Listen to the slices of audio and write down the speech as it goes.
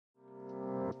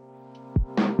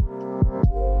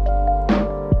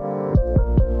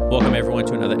everyone,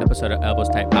 to another episode of Elbows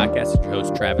Tight Podcast. It's your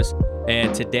host, Travis.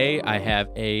 And today I have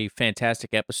a fantastic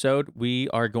episode. We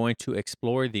are going to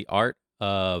explore the art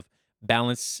of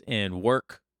balance in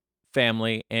work,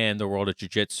 family, and the world of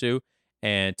Jiu-Jitsu.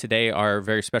 And today our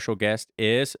very special guest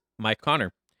is Mike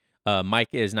Connor. Mike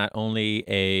is not only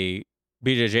a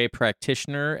BJJ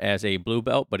practitioner as a blue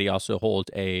belt, but he also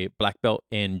holds a black belt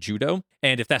in judo.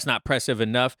 And if that's not impressive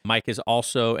enough, Mike is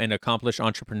also an accomplished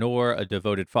entrepreneur, a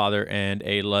devoted father, and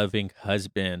a loving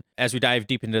husband. As we dive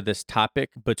deep into this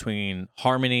topic between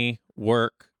harmony,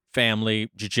 work, family,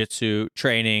 jiu-jitsu,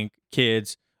 training,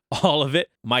 kids, all of it,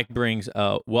 Mike brings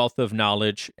a wealth of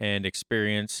knowledge and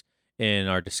experience in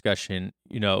our discussion.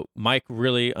 You know, Mike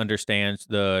really understands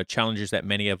the challenges that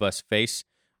many of us face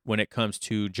when it comes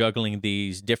to juggling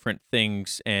these different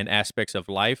things and aspects of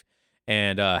life,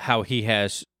 and how he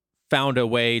has found a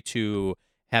way to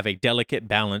have a delicate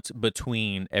balance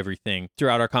between everything.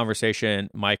 Throughout our conversation,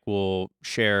 Mike will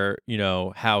share,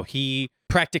 how he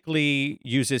practically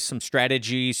uses some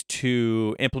strategies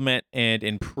to implement and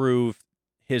improve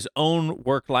his own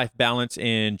work-life balance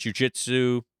in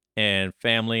jiu-jitsu and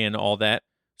family and all that.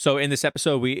 So in this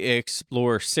episode, we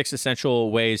explore 6 essential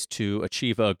ways to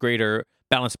achieve a greater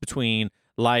balance between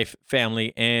life,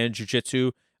 family, and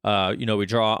jiu-jitsu. We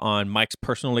draw on Mike's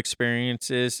personal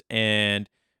experiences and,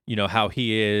 how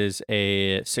he is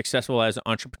a successful as an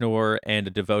entrepreneur and a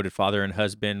devoted father and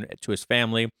husband to his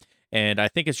family. And I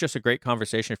think it's just a great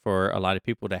conversation for a lot of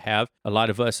people to have. A lot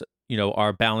of us,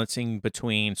 are balancing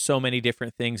between so many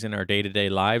different things in our day-to-day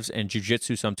lives, and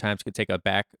jiu-jitsu sometimes could take a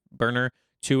back burner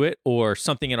to it, or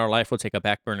something in our life will take a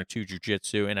back burner to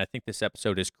jiu-jitsu. And I think this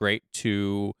episode is great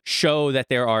to show that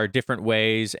there are different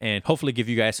ways and hopefully give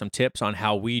you guys some tips on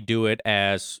how we do it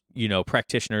as,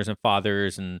 practitioners and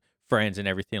fathers and friends and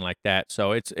everything like that.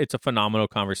 So it's a phenomenal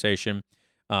conversation.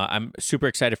 I'm super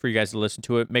excited for you guys to listen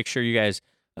to it. Make sure you guys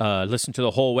listen to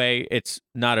the whole way. It's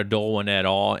not a dull one at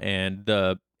all. And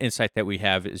the insight that we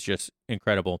have is just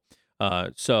incredible.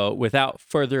 So without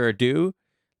further ado,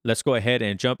 let's go ahead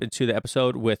and jump into the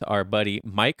episode with our buddy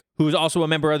Mike, who's also a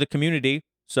member of the community.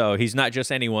 So he's not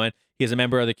just anyone. He's a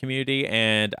member of the community,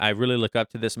 and I really look up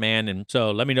to this man. And so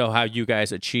let me know how you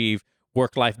guys achieve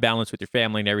work-life balance with your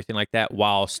family and everything like that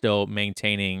while still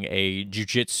maintaining a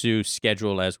jiu-jitsu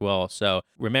schedule as well. So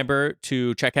remember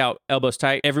to check out Elbows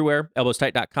Tight everywhere,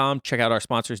 elbowstight.com. Check out our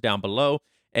sponsors down below.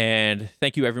 And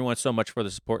thank you, everyone, so much for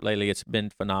the support lately. It's been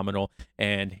phenomenal.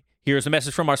 And here's a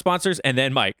message from our sponsors and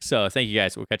then Mike. So thank you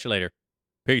guys. We'll catch you later.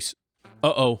 Peace.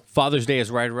 Father's Day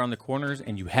is right around the corners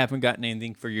and you haven't gotten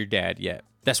anything for your dad yet.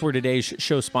 That's where today's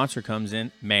show sponsor comes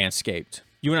in, Manscaped.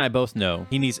 You and I both know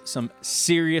he needs some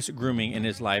serious grooming in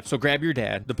his life. So grab your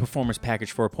dad the Performance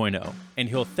Package 4.0 and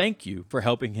he'll thank you for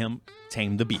helping him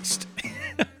tame the beast.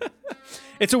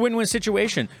 It's a win-win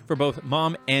situation for both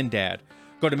mom and dad.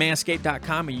 Go to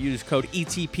manscaped.com and use code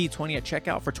ETP20 at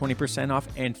checkout for 20% off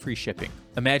and free shipping.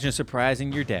 Imagine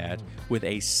surprising your dad with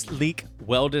a sleek,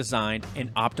 well-designed,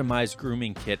 and optimized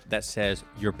grooming kit that says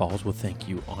your balls will thank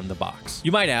you on the box.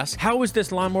 You might ask, how is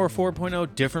this Lawnmower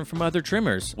 4.0 different from other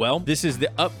trimmers? Well, this is the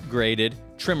upgraded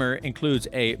trimmer, includes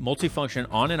a multifunction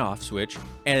on and off switch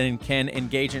and can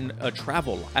engage in a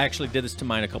travel light. I actually did this to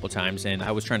mine a couple times and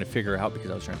I was trying to figure out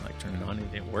because I was trying to turn it on and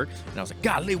it didn't work. And I was like,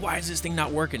 golly, why is this thing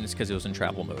not working? It's because it was in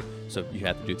travel mode. So you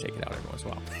have to take it out every once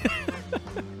in a while.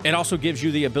 It also gives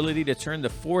you the ability to turn the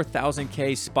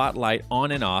 4000K spotlight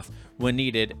on and off when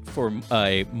needed for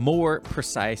a more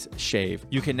precise shave.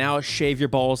 You can now shave your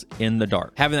balls in the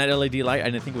dark. Having that LED light, I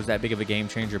didn't think it was that big of a game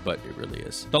changer, but it really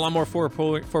is. The Lawnmower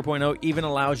 4.0 even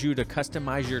allows you to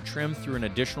customize your trim through an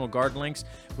additional guard lengths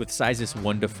with sizes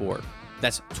 1 to 4.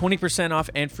 That's 20%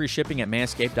 off and free shipping at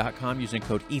manscaped.com using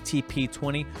code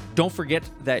ETP20. Don't forget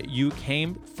that you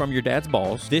came from your dad's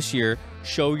balls. This year,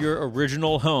 show your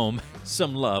original home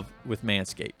some love with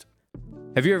Manscaped.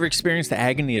 Have you ever experienced the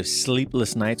agony of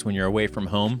sleepless nights when you're away from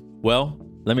home? Well,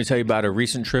 let me tell you about a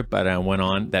recent trip that I went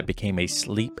on that became a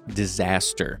sleep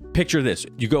disaster. Picture this.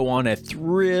 You go on a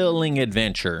thrilling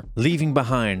adventure, leaving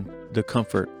behind the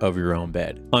comfort of your own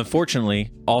bed.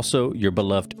 Unfortunately, also your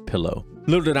beloved pillow.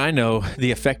 Little did I know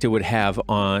the effect it would have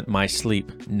on my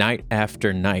sleep night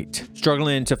after night,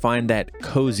 struggling to find that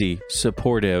cozy,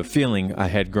 supportive feeling I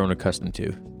had grown accustomed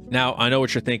to. Now, I know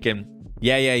what you're thinking.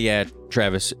 Yeah,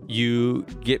 Travis, you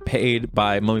get paid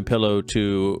by Mummy Pillow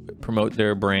to promote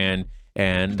their brand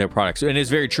and their products. And it's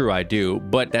very true, I do,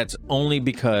 but that's only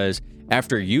because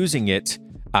after using it,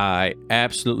 I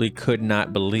absolutely could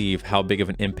not believe how big of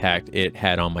an impact it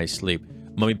had on my sleep.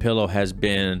 Mummy Pillow has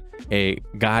been a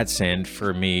godsend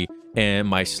for me and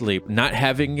my sleep. Not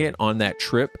having it on that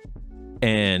trip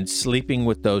and sleeping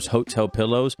with those hotel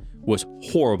pillows was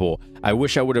horrible. I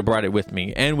wish I would have brought it with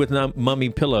me. And with Mummy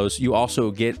pillows, you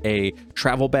also get a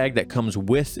travel bag that comes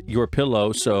with your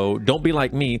pillow. So don't be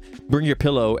like me. Bring your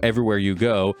pillow everywhere you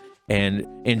go and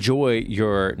enjoy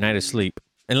your night of sleep.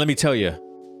 And let me tell you,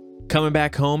 coming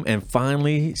back home and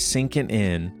finally sinking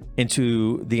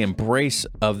into the embrace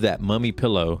of that Mummy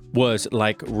pillow was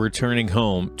like returning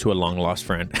home to a long lost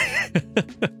friend.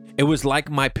 It was like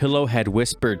my pillow had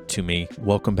whispered to me,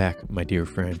 "Welcome back, my dear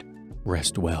friend.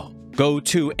 Rest well." Go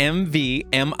to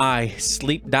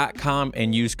mvmisleep.com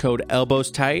and use code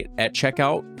ElbowsTight at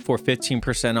checkout for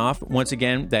 15% off. Once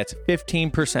again, that's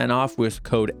 15% off with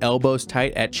code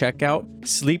ElbowsTight at checkout.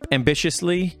 Sleep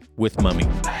ambitiously with Mummy.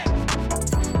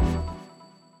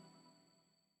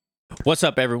 What's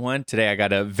up, everyone? Today I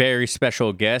got a very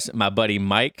special guest, my buddy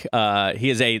Mike. He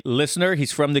is a listener.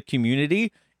 He's from the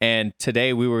community. And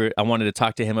today I wanted to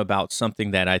talk to him about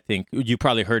something that I think you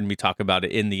probably heard me talk about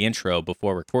it in the intro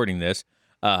before recording this.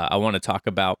 I want to talk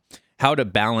about how to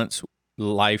balance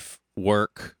life,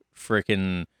 work,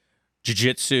 freaking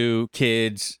jiu-jitsu,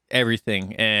 kids,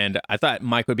 everything. And I thought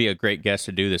Mike would be a great guest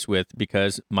to do this with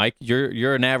because Mike,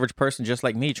 you're an average person just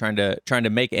like me, trying to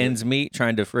make ends meet,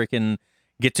 trying to freaking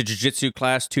get to jiu-jitsu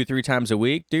class 2-3 times a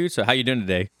week, dude. So how you doing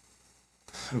today?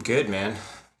 I'm good, man.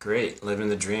 Great. Living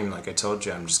the dream. Like I told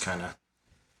you, I'm just kind of,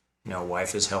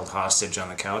 wife is held hostage on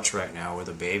the couch right now with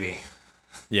a baby.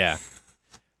 Yeah.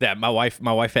 Yeah, my wife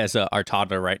has our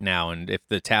toddler right now, and if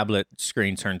the tablet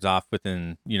screen turns off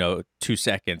within 2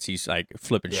 seconds, he's like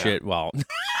flipping shit while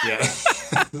Yeah.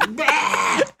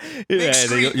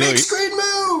 big screen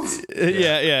move.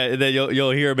 Yeah. And then you'll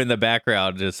hear him in the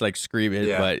background just like screaming.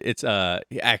 Yeah. But it's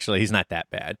actually he's not that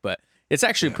bad, but it's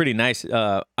actually pretty nice.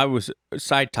 I was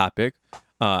side topic.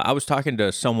 I was talking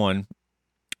to someone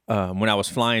when I was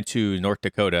flying to North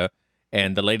Dakota,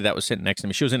 and the lady that was sitting next to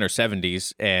me, she was in her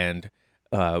 70s, and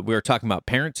we were talking about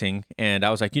parenting, and I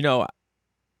was like,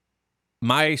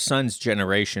 my son's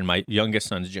generation, my youngest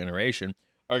son's generation,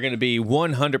 are going to be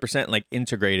 100% like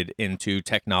integrated into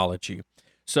technology.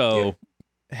 So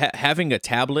having a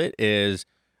tablet is,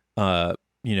 a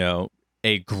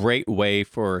great way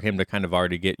for him to kind of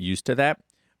already get used to that.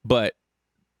 But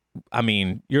I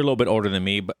mean, you're a little bit older than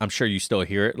me, but I'm sure you still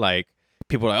hear it. Like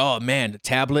people are like, "Oh man,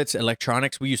 tablets,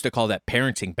 electronics." We used to call that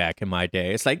parenting back in my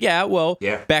day. It's like,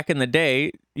 back in the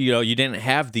day, you didn't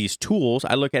have these tools.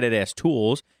 I look at it as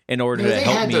tools in order to help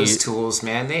me. They had those tools,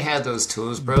 man. They had those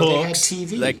tools, bro. Books, they had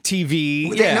TV. Like TV.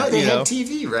 Well, they had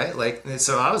TV, right? Like,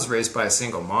 so I was raised by a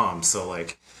single mom, so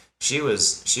like she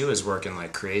was working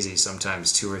like crazy,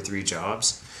 sometimes 2 or 3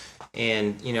 jobs.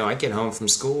 And, I'd get home from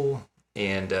school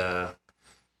and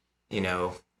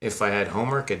if I had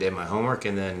homework, I did my homework,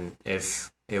 and then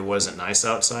if it wasn't nice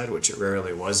outside, which it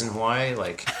rarely was in Hawaii,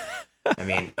 like, I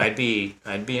mean, I'd be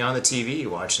on the TV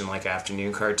watching like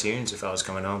afternoon cartoons if I was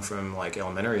coming home from like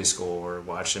elementary school, or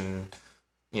watching,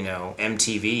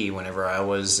 MTV whenever I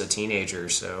was a teenager.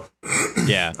 So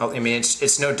yeah, I mean,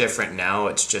 it's no different now.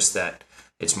 It's just that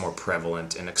it's more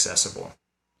prevalent and accessible.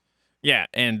 Yeah,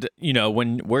 and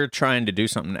when we're trying to do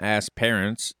something as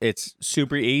parents, it's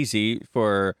super easy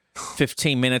for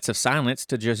 15 minutes of silence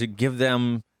to just give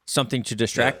them something to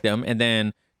distract them and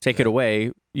then take it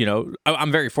away.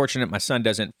 I'm very fortunate my son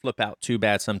doesn't flip out too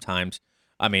bad sometimes.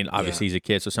 I mean, obviously he's a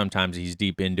kid, so sometimes he's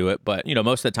deep into it, but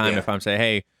most of the time if I'm saying,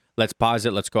 "Hey, let's pause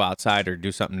it, let's go outside or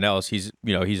do something else," he,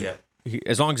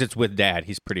 as long as it's with dad,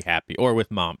 he's pretty happy, or with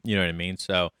mom, you know what I mean?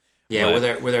 So yeah,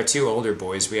 with our 2 older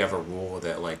boys, we have a rule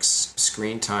that like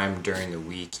screen time during the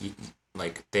week,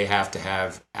 like they have to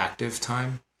have active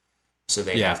time, so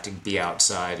they have to be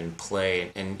outside and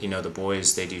play. And the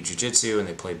boys, they do jiu-jitsu and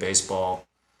they play baseball,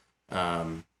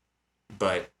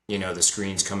 but the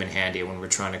screens come in handy when we're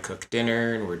trying to cook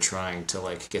dinner and we're trying to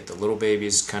like get the little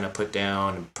babies kind of put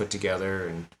down and put together,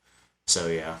 and so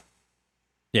yeah.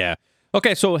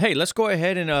 Okay, so hey, let's go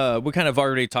ahead and we kind of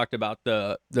already talked about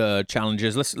the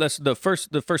challenges. Let's the first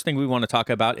thing we want to talk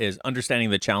about is understanding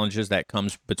the challenges that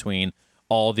comes between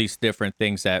all these different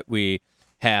things that we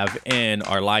have in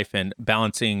our life and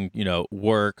balancing,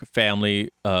 work, family,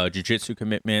 jiu-jitsu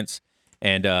commitments.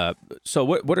 And so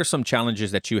what are some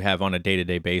challenges that you have on a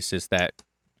day-to-day basis that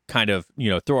kind of,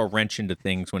 throw a wrench into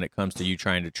things when it comes to you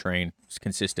trying to train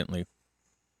consistently?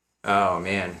 Oh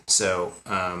man, so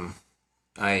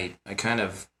I kind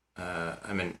of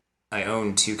I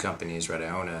own 2 companies, right? I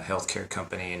own a healthcare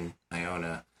company and I own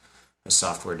a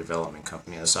software development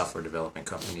company. The software development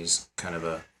company is kind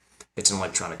of it's an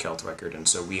electronic health record, and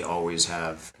so we always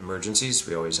have emergencies.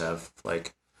 We always have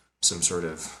like some sort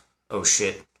of oh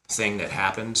shit thing that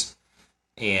happens,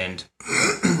 and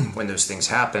when those things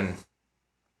happen,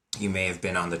 you may have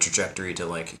been on the trajectory to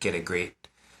like get a great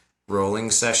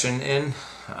rolling session in,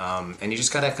 and you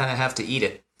just gotta kind of have to eat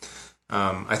it.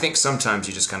 I think sometimes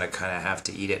you just kind of have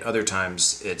to eat it. Other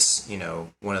times it's,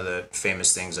 one of the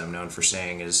famous things I'm known for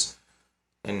saying is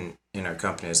in our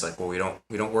company is like, well, we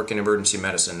don't work in emergency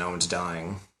medicine. No one's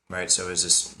dying, right? So is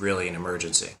this really an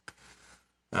emergency?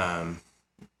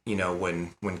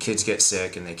 When kids get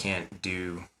sick and they can't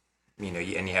do, and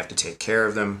you have to take care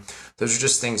of them, those are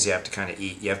just things you have to kind of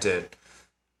eat. You have to,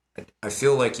 I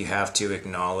feel like you have to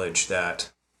acknowledge that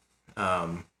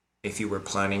if you were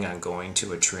planning on going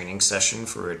to a training session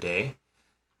for a day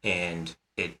and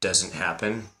it doesn't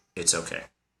happen, it's okay.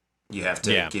 You have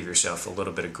to give yourself a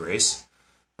little bit of grace,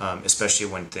 especially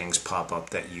when things pop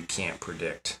up that you can't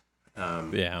predict.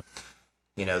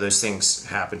 Those things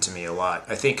happen to me a lot.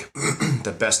 I think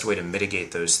the best way to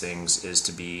mitigate those things is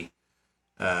to be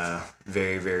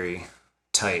very, very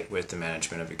tight with the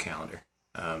management of your calendar.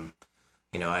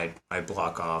 I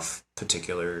block off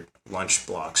particular lunch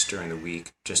blocks during the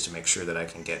week just to make sure that I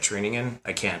can get training in.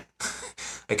 I couldn't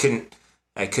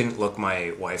look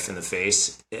my wife in the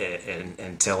face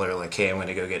and tell her like, hey, I'm going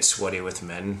to go get sweaty with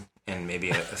men and maybe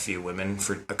a few women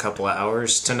for a couple of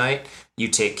hours tonight. You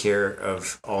take care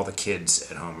of all the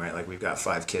kids at home, right? Like we've got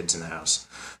 5 kids in the house.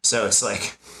 So it's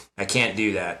like, I can't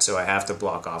do that. So I have to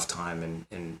block off time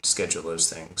and schedule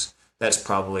those things. That's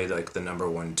probably like the number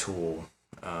one tool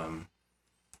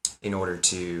in order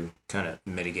to kind of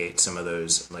mitigate some of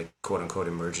those like quote unquote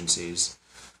emergencies.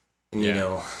 And,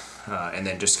 and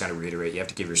then just kind of reiterate, you have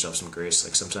to give yourself some grace.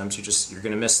 Like sometimes you're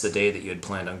going to miss the day that you had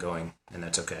planned on going, and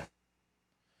that's okay.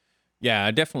 Yeah,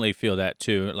 I definitely feel that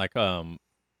too. Like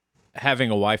having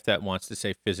a wife that wants to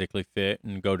stay physically fit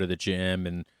and go to the gym,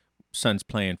 and son's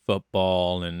playing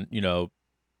football, and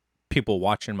people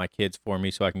watching my kids for me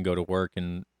so I can go to work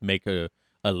and make a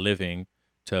living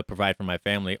to provide for my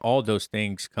family. All those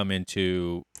things come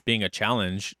into being a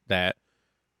challenge that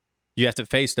you have to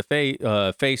face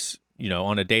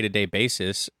on a day-to-day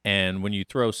basis. And when you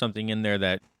throw something in there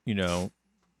that,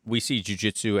 we see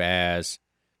jiu-jitsu as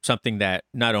something that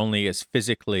not only is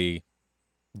physically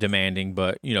demanding,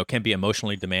 but, can be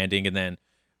emotionally demanding. And then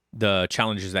the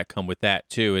challenges that come with that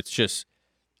too. It's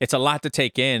a lot to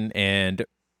take in. And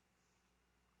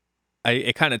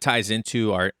it kind of ties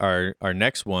into our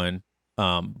next one.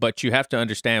 But you have to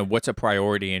understand what's a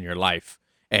priority in your life.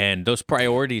 And those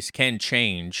priorities can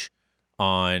change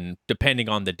depending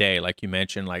on the day. Like you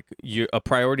mentioned, like a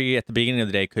priority at the beginning of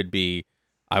the day could be,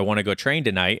 I want to go train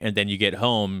tonight. And then you get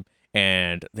home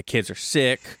and the kids are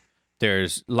sick.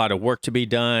 There's a lot of work to be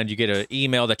done. You get an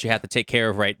email that you have to take care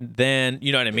of right then.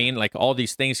 You know what I mean? Like all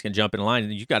these things can jump in line,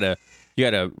 and you gotta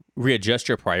readjust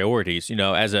your priorities.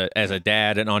 As a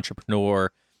dad, an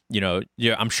entrepreneur,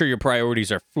 I'm sure your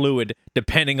priorities are fluid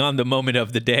depending on the moment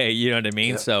of the day. You know what I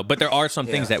mean? Yep. So, but there are some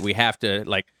things that we have to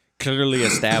like clearly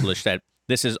establish that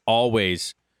this is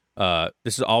always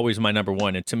my number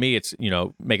one. And to me, it's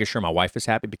making sure my wife is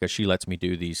happy because she lets me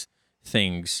do these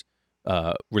things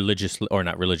religiously, or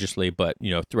not religiously, but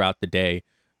throughout the day,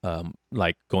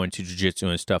 like going to jiu-jitsu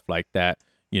and stuff like that.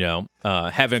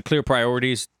 Having clear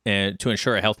priorities and to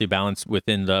ensure a healthy balance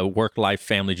within the work life,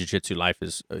 family, jiu-jitsu life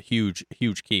is a huge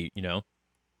key.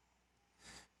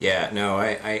 Yeah, no,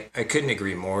 I couldn't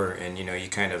agree more. And you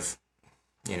kind of,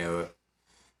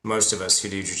 most of us who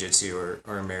do jiu-jitsu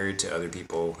are married to other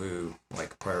people who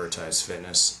like prioritize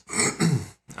fitness,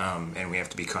 and we have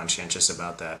to be conscientious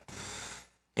about that.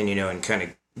 And and kind of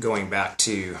going back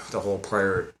to the whole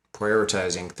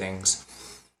prioritizing things,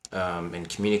 and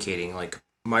communicating, like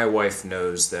my wife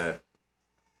knows that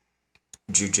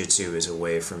jiu-jitsu is a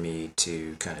way for me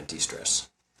to kind of de-stress,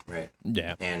 right?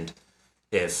 Yeah. And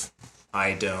if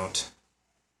I don't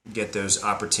get those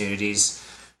opportunities,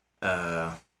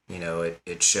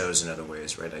 it shows in other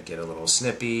ways, right? I get a little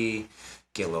snippy,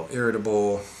 get a little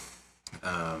irritable,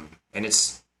 and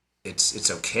it's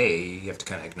okay. You have to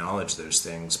kind of acknowledge those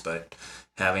things, but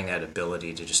having that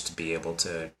ability to just to be able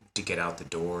to get out the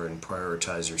door and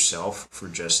prioritize yourself for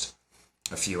just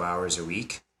a few hours a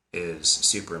week is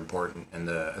super important. And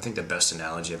I think the best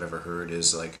analogy I've ever heard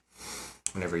is like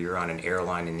whenever you're on an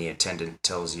airline and the attendant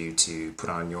tells you to put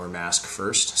on your mask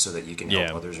first so that you can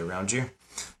help others around you.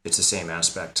 It's the same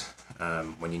aspect.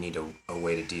 When you need a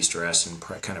way to de-stress and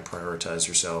kind of prioritize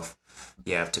yourself,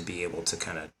 you have to be able to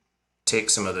kind of take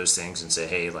some of those things and say,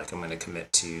 hey, like I'm going to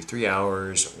commit to 3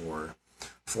 hours or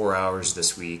 4 hours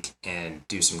this week and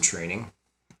do some training.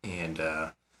 And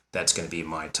that's going to be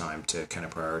my time to kind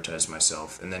of prioritize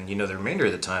myself. And then, the remainder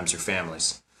of the times are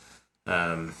families.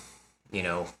 My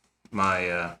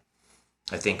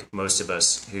I think most of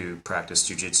us who practice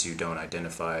jujitsu don't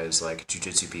identify as like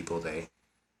jujitsu people. They,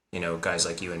 guys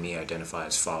like you and me identify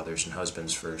as fathers and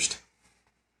husbands first.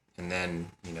 And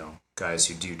then, guys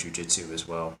who do jujitsu as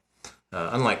well.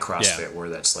 Unlike CrossFit, where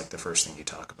that's like the first thing you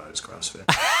talk about is CrossFit.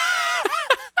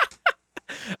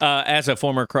 As a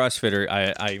former CrossFitter,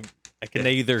 I can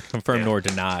neither confirm nor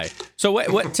deny. So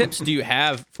what tips do you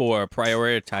have for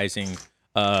prioritizing,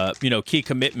 key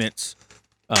commitments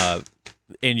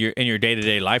in your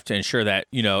day-to-day life to ensure that,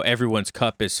 everyone's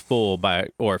cup is full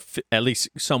at least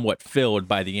somewhat filled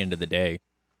by the end of the day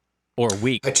or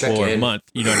week or month,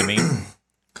 you know what I mean?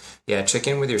 Yeah, check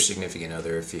in with your significant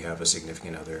other if you have a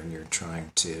significant other and you're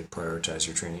trying to prioritize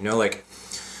your training. Like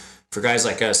for guys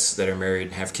like us that are married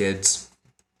and have kids,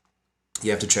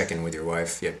 you have to check in with your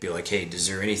wife. You have to be like, hey, is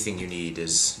there anything you need?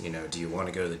 Do you want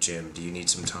to go to the gym? Do you need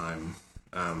some time?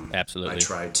 Absolutely. I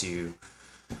try to,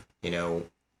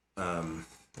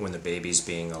 when the baby's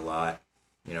being a lot,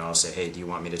 I'll say, hey, do you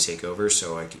want me to take over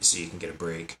so you can get a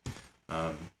break?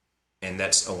 And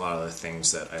that's a lot of the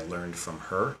things that I learned from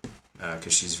her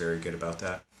because she's very good about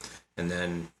that. And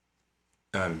then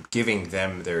giving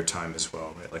them their time as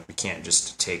well, right? Like we can't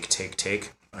just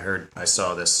take. I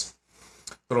saw this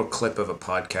little clip of a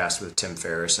podcast with Tim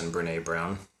Ferriss and Brene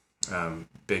Brown.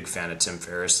 Big fan of Tim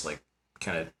Ferriss, like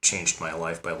kind of changed my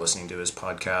life by listening to his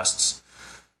podcasts.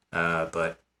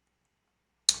 But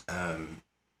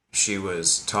she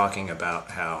was talking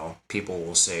about how people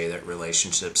will say that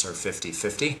relationships are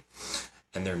 50-50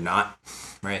 and they're not,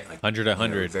 right? Like 100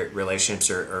 100. Relationships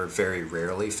are very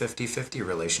rarely 50-50.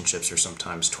 Relationships are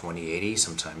sometimes 20-80,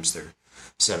 sometimes they're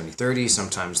 70-30,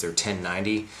 sometimes they're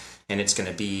 10-90, and it's going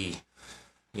to be,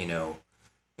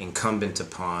 incumbent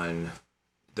upon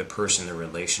the person in the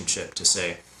relationship to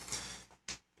say,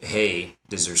 hey,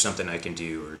 is there something I can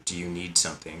do, or do you need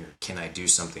something, or can I do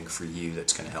something for you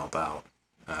that's going to help out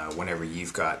whenever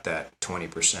you've got that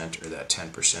 20% or that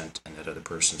 10% and that other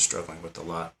person's struggling with a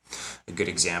lot. A good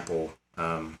example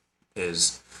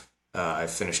is I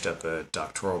finished up a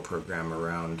doctoral program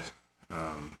around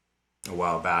a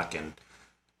while back, and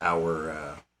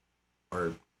our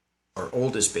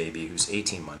oldest baby, who's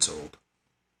 18 months old,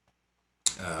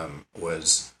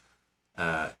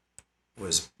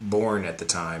 was born at the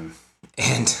time,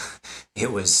 and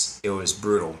it was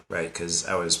brutal, right? Because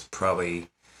I was probably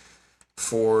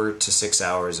 4 to 6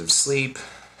 hours of sleep,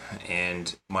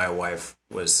 and my wife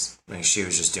she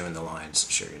was just doing the lines.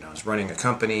 Sure, I was running a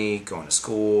company, going to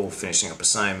school, finishing up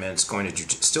assignments,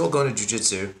 still going to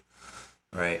jiu-jitsu,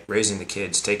 right? Raising the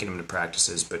kids, taking them to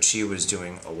practices, but she was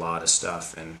doing a lot of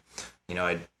stuff, and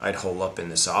I'd hole up in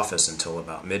this office until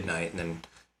about midnight, and then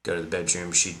go to the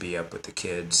bedroom. She'd be up with the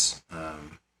kids,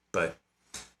 but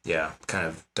yeah, kind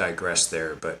of digress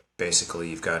there. But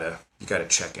basically, you gotta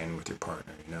check in with your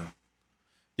partner,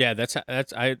 Yeah, that's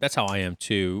how I am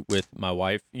too with my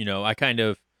wife.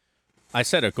 I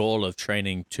set a goal of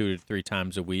training 2 to 3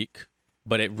 times a week,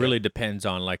 but it really depends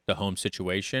on like the home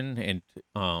situation and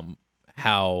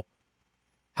how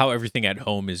everything at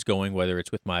home is going, whether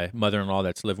it's with my mother-in-law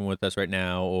that's living with us right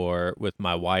now or with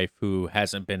my wife who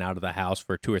hasn't been out of the house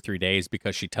for 2 or 3 days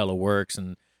because she teleworks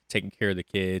and taking care of the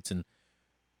kids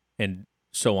and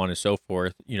so on and so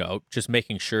forth. Just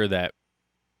making sure that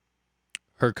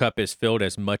her cup is filled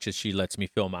as much as she lets me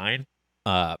fill mine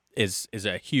is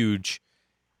a huge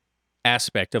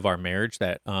aspect of our marriage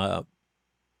that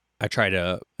I try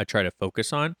to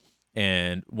focus on.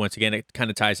 And once again, it kind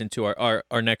of ties into our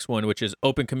next one, which is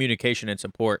open communication and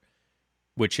support,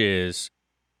 which is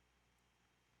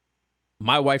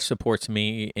my wife supports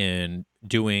me in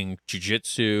doing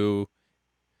jiu-jitsu,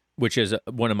 which is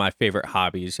one of my favorite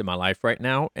hobbies in my life right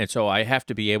now. And so I have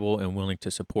to be able and willing to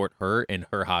support her in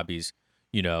her hobbies,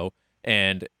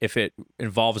 and if it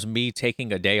involves me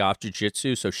taking a day off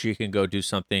jiu-jitsu so she can go do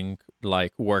something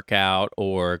like work out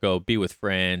or go be with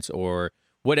friends or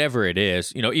whatever it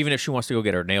is, even if she wants to go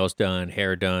get her nails done,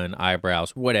 hair done,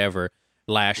 eyebrows, whatever,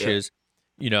 lashes,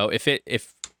 if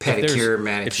pedicure,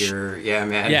 manicure,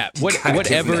 man,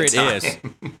 whatever it is,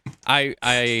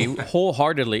 I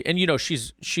wholeheartedly, and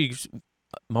she's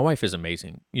my wife is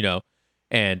amazing,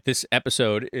 and this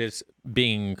episode is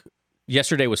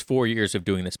yesterday was 4 years of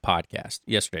doing this podcast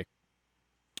yesterday.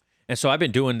 And so I've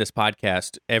been doing this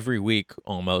podcast every week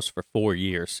almost for 4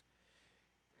 years,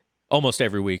 almost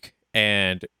every week.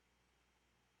 And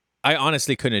I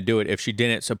honestly couldn't do it if she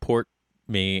didn't support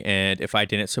me and if I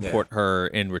didn't support her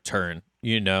in return,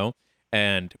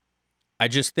 And I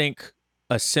just think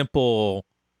a simple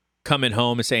coming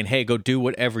home and saying, hey, go do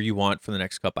whatever you want for the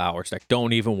next couple hours. Like,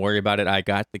 don't even worry about it. I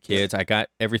got the kids. I got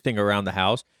everything around the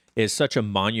house is such a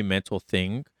monumental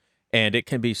thing. and it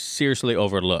can be seriously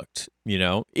overlooked.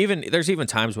 There's even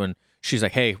times when she's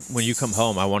like, "Hey, when you come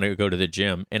home, I want to go to the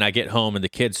gym," and I get home and the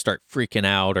kids start freaking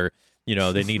out, or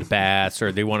they need baths,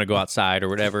 or they want to go outside, or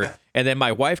whatever, and then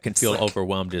my wife can feel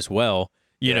overwhelmed as well.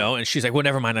 And she's like, "Well,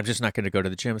 never mind. I'm just not going to go to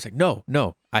the gym." It's like, no,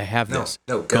 I have this.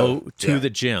 No, go to the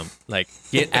gym. Like,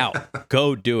 get out,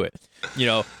 go do it.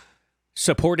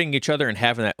 Supporting each other and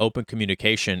having that open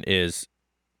communication is,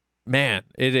 man,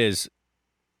 it is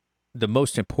the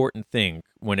most important thing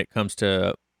when it comes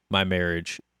to my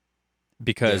marriage,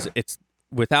 because it's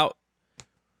without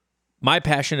my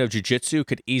passion of jiu-jitsu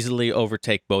could easily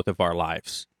overtake both of our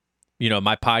lives.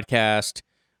 My podcast,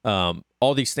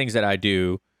 all these things that I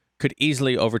do could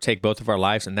easily overtake both of our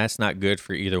lives, and that's not good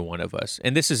for either one of us.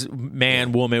 And this is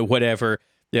man, woman, whatever,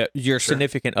 your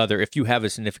significant other. If you have a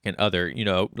significant other,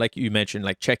 like you mentioned,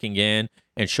 like checking in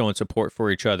and showing support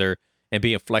for each other and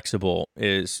being flexible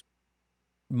is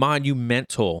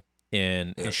monumental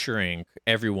in ensuring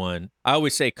everyone. I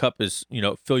always say cup is,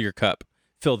 fill your cup,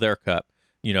 fill their cup.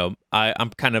 I'm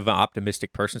kind of an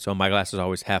optimistic person, so my glass is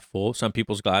always half full. Some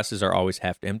people's glasses are always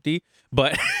half empty,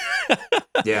 but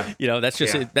that's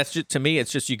just to me.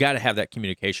 It's just you got to have that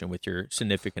communication with your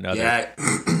significant other. Yeah,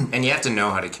 and you have to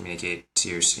know how to communicate to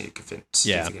your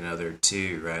significant other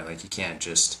too, right? Like you can't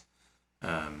just,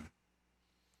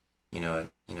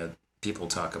 people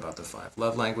talk about the 5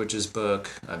 Love Languages book.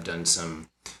 I've done some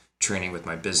training with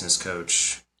my business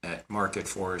coach at Market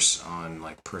Force on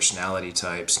like personality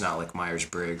types, not like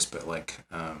Myers-Briggs, but like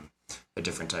a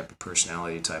different type of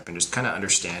personality type, and just kind of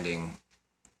understanding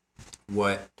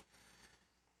what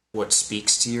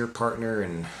speaks to your partner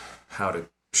and how to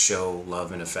show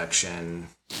love and affection,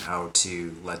 how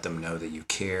to let them know that you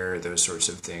care. Those sorts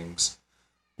of things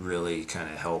really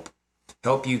kind of help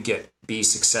you be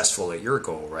successful at your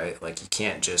goal, right? Like you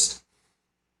can't just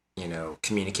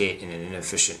communicate in an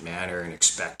inefficient manner and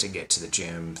expect to get to the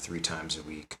gym 3 times a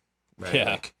week, right?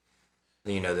 Yeah. Like,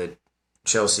 that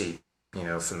Chelsea,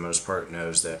 for the most part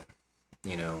knows that,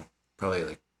 probably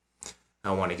like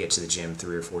I want to get to the gym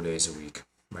 3 or 4 days a week,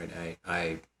 right?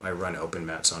 I run open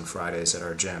mats on Fridays at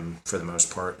our gym for the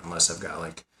most part, unless I've got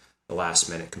like a last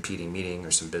minute competing meeting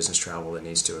or some business travel that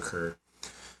needs to occur.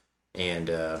 And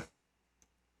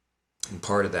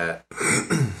part of that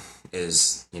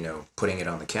is, putting it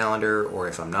on the calendar, or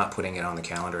if I'm not putting it on the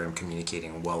calendar, I'm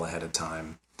communicating well ahead of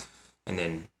time. And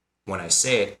then when I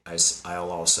say it, I'll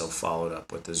also follow it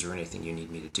up with, is there anything you need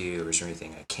me to do? Or is there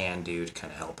anything I can do to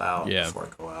kind of help out before I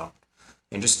go out?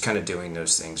 And just kind of doing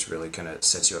those things really kind of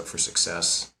sets you up for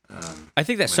success. I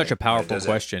think that's such a powerful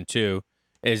question too,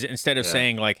 is instead of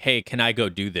saying like, hey, can I go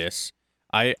do this?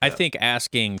 I think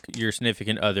asking your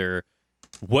significant other,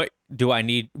 what do I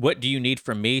need? What do you need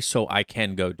from me so I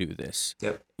can go do this?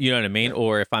 Yep. You know what I mean? Yep.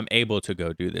 Or if I'm able to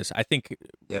go do this. I think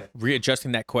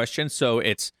readjusting that question so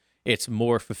it's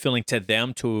more fulfilling to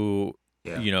them to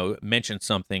mention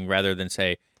something rather than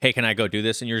say, hey, can I go do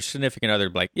this? And your significant other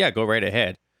be like, yeah, go right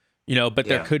ahead. But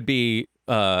there could be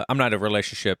I'm not a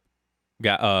relationship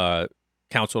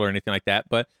counselor or anything like that,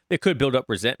 but it could build up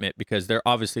resentment because they're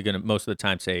obviously going to most of the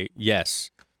time say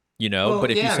yes. But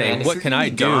if you say, man, what can I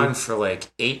do? Gone for like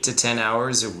 8 to 10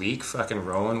 hours a week, fucking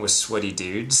rolling with sweaty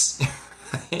dudes,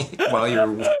 while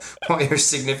your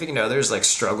significant other's like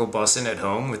struggle bussing at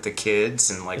home with the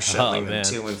kids and like shuttling them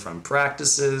to and from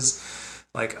practices,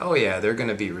 like, oh yeah, they're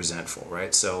gonna be resentful,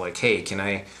 right? So like, hey, can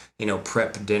I,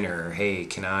 prep dinner? Hey,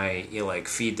 can I, like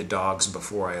feed the dogs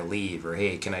before I leave? Or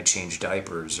hey, can I change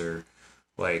diapers? Or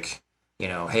like,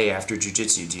 hey, after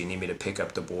jiu-jitsu, do you need me to pick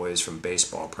up the boys from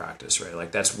baseball practice, right?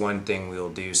 Like that's one thing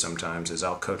we'll do sometimes is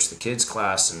I'll coach the kids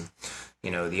class and,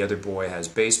 the other boy has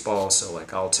baseball. So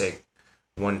like I'll take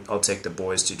the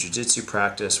boys to jiu-jitsu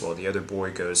practice while the other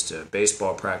boy goes to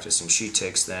baseball practice, and she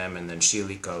takes them, and then she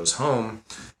goes home.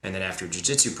 And then after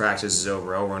jiu-jitsu practice is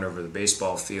over, I'll run over to the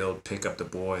baseball field, pick up the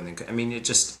boy. And then, it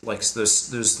just like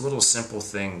those little simple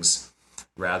things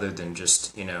rather than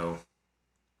just,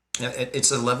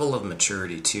 it's a level of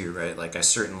maturity too, right? Like I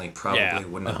certainly probably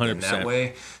wouldn't have 100%. Been that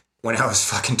way when I was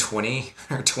fucking 20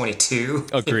 or 22.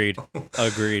 Agreed.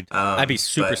 I'd be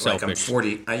super selfish. Like I'm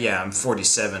 40. I'm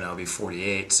 47. I'll be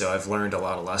 48. So I've learned a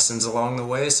lot of lessons along the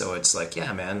way. So it's like,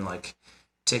 yeah, man, like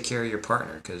take care of your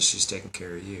partner because she's taking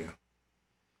care of you.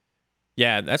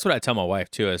 Yeah, that's what I tell my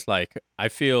wife too. Is like I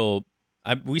feel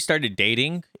we started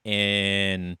dating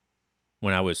when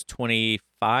I was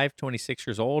 25, 26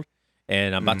 years old.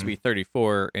 And I'm about to be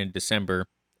 34 in December.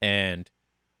 And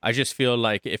I just feel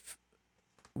like if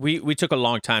we took a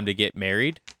long time to get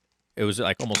married, it was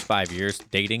like almost 5 years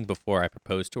dating before I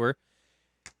proposed to her.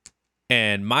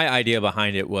 And my idea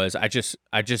behind it was I just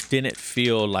didn't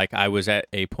feel like I was at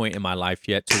a point in my life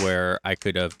yet to where I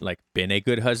could have like been a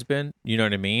good husband, you know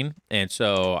what I mean? And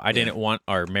so I Yeah. didn't want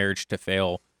our marriage to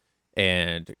fail,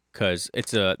 and cuz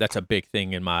that's a big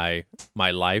thing in my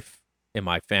life, in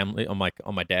my family, on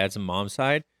my dad's and mom's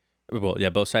side. Well, yeah,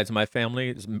 both sides of my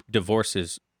family,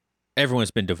 divorces,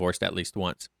 everyone's been divorced at least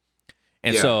once.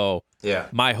 And Yeah. so Yeah.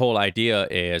 my whole idea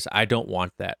is I don't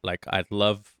want that. Like I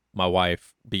love my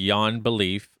wife beyond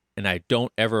belief, and I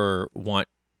don't ever want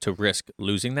to risk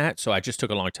losing that. So I just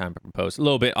took a long time to propose. A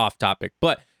little bit off topic,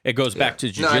 but it goes Yeah. back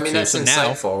to No, I mean, jujitsu. that's So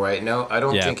now, insightful, right? No, I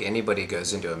don't yeah, think anybody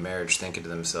goes into a marriage thinking to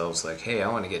themselves like, "Hey, I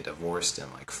want to get divorced in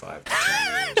like 5 to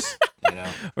 10 years." You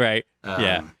know, right,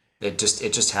 yeah. it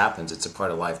just happens. It's a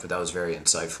part of life. But that was very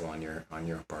insightful on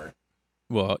your part.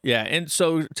 Well, yeah, and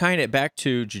so tying it back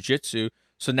to jujitsu.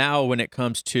 So now, when it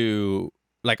comes to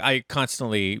like, I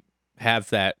constantly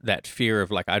have that fear of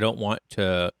like I don't want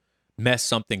to mess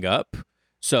something up.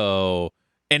 So,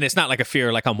 and it's not like a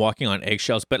fear like I'm walking on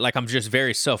eggshells, but like I'm just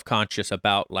very self conscious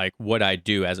about like what I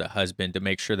do as a husband to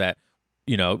make sure that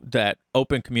that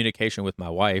open communication with my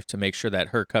wife to make sure that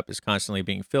her cup is constantly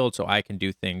being filled so I can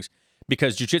do things,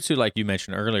 because jujitsu, like you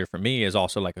mentioned earlier, for me is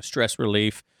also like a stress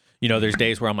relief. There's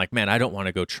days where I'm like, man, I don't want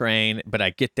to go train, but I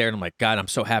get there and I'm like, God, I'm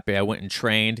so happy I went and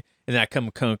trained, and then I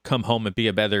come home and be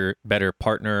a better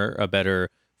partner, a better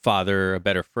father, a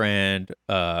better friend,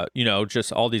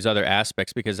 just all these other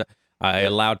aspects, because I Yeah.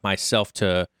 allowed myself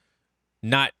to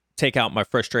not take out my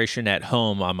frustration at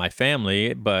home on my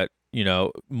family, but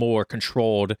more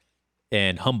controlled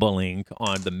and humbling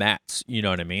on the mats. You know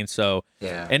what I mean? So,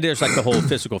 Yeah. and there's like the whole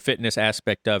physical fitness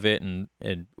aspect of it and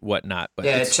whatnot. But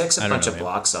Yeah, it it's checks a I don't bunch know, of man.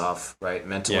 blocks off, right?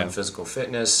 Mental Yeah, and physical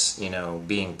fitness,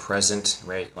 being present,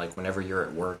 right? Like whenever you're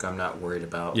at work, I'm not worried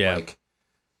about yeah, like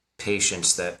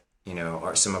patients that,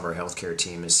 some of our healthcare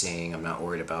team is seeing. I'm not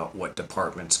worried about what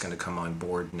department's going to come on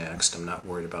board next. I'm not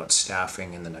worried about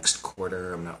staffing in the next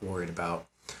quarter. I'm not worried about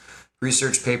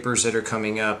research papers that are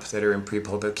coming up that are in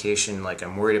pre-publication. Like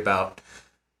I'm worried about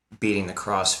beating the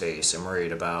crossface. I'm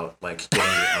worried about like getting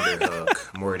the underhook.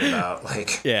 I'm worried about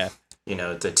like yeah.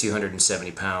 the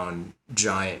 270-pound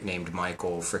giant named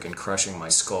Michael freaking crushing my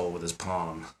skull with his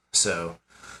palm. So,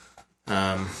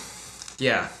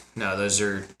 yeah, no, those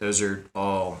are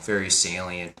all very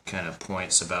salient kind of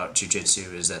points about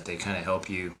jujitsu, is that they kind of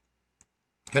help you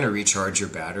kind of recharge your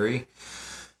battery.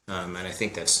 And I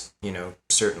think that's,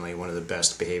 certainly one of the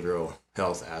best behavioral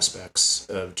health aspects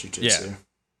of Yeah. jujitsu.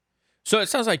 So it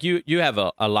sounds like you have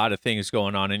a lot of things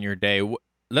going on in your day.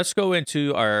 Let's go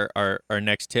into our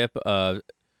next tip of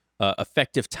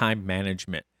effective time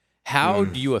management. How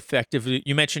Mm, do you effectively?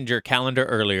 You mentioned your calendar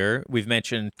earlier. We've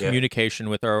mentioned yeah, communication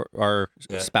with our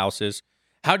yeah. spouses.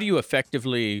 How do you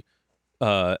effectively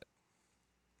uh,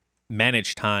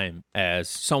 manage time as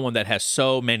someone that has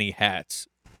so many hats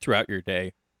throughout your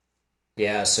day?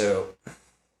 Yeah, so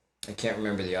I can't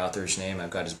remember the author's name. I've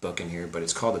got his book in here, but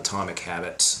it's called Atomic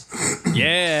Habits.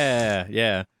 Yeah,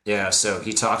 yeah. Yeah, so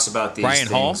he talks about these Ryan things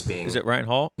Hall, is being. it Ryan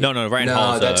Hall? No, no, Ryan No,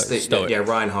 Hall's that's Stoic. yeah,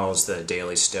 Ryan Hall's the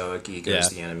Daily Stoic. Ego's Yeah.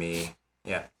 the enemy.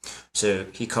 Yeah. So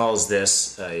he calls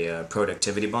this a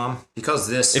productivity bomb. He calls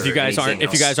this If you or guys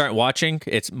anything aren't else. watching,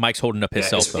 it's Mike's holding up his Yeah,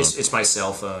 cell phone. it's my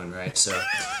cell phone, right? So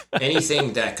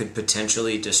anything that could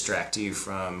potentially distract you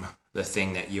from the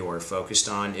thing that you are focused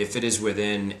on, if it is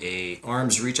within a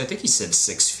arm's reach, I think he said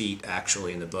 6 feet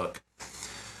actually in the book.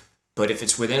 But if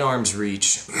it's within arm's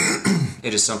reach,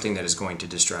 it is something that is going to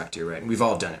distract you, right? And we've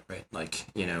all done it, right? Like,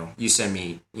 you send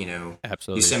me, you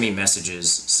Absolutely. send me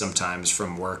messages sometimes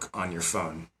from work on your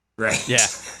phone, right? Yeah.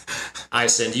 I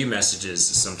send you messages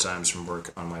sometimes from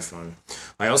work on my phone.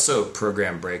 I also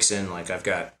program breaks in. Like I've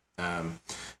got, I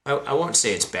won't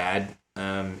say it's bad,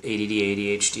 ADD,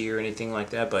 ADHD or anything like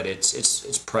that, but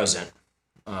it's present.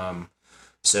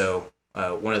 So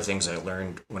one of the things I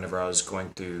learned whenever I was going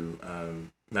through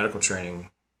medical training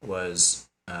was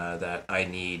that I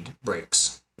need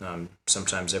breaks.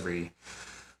 Sometimes every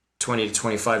 20 to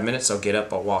 25 minutes, I'll get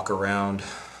up, I'll walk around,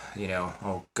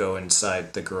 I'll go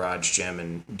inside the garage gym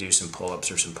and do some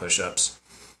pull-ups or some push-ups,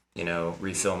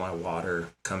 refill my water,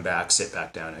 come back, sit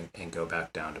back down and go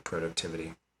back down to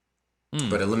productivity.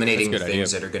 But That's a eliminating good idea.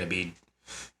 things that are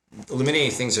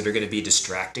going to be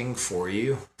distracting for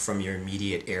you from your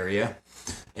immediate area.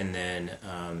 And then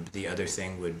the other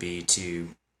thing would be to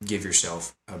give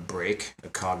yourself a break, a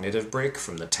cognitive break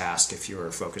from the task if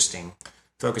you're focusing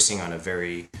on a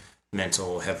very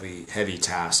mental heavy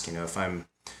task. If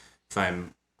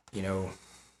I'm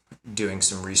doing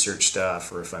some research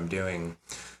stuff, or if I'm doing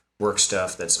work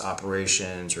stuff that's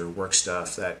operations, or work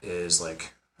stuff that is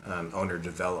like owner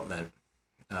development,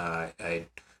 I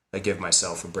give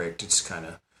myself a break to just kind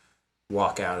of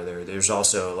walk out of there. There's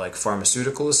also like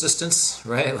pharmaceutical assistance,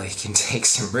 right? Like you can take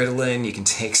some Ritalin, you can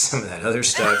take some of that other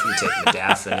stuff, you can take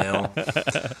modafinil,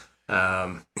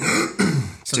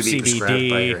 to be prescribed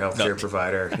by your CBD. healthcare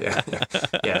provider.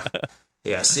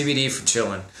 Yeah, CBD for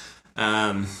chilling.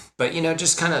 But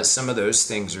just kind of some of those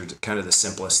things are kind of the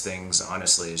simplest things.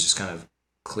 Honestly, is just kind of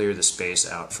clear the space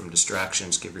out from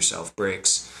distractions, give yourself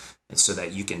breaks, and so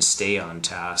that you can stay on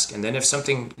task. And then if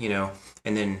something,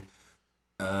 and then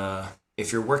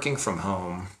if you're working from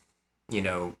home,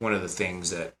 one of the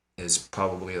things that is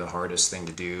probably the hardest thing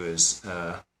to do is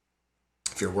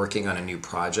if you're working on a new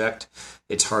project,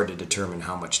 it's hard to determine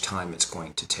how much time it's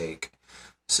going to take.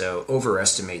 So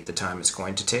overestimate the time it's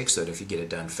going to take so that if you get it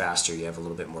done faster, you have a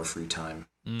little bit more free time.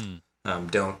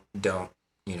 Don't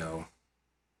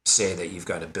say that you've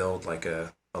got to build like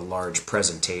a large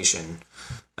presentation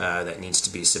that needs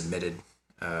to be submitted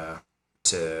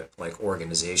to like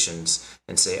organizations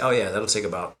and say, oh yeah, that'll take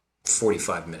about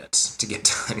 45 minutes to get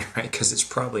done, right? Because it's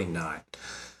probably not.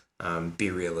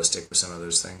 Be realistic with some of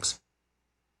those things.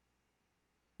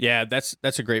 Yeah, that's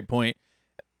a great point.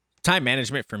 Time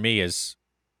management for me is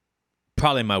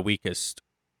probably my weakest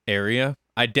area.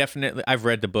 I've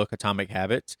read the book Atomic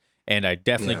Habits, and I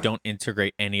definitely don't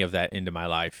integrate any of that into my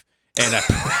life. And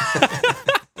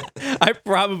I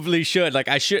probably should. Like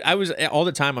I was all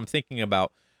the time I'm thinking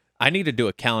about, I need to do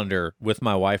a calendar with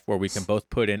my wife where we can both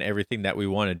put in everything that we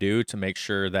want to do to make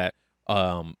sure that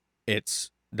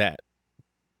it's that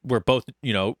we're both,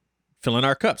 filling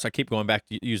our cups. I keep going back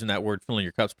to using that word, filling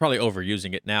your cups, probably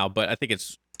overusing it now, but I think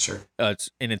it's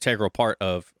an integral part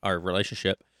of our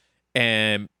relationship.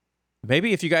 And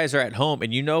maybe if you guys are at home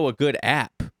and a good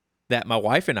app that my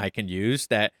wife and I can use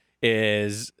that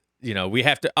is, we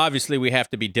have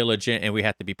to be diligent and we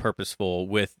have to be purposeful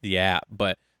with the app,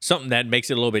 but something that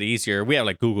makes it a little bit easier. We have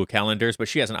like Google Calendars, but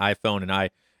she has an iPhone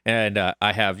and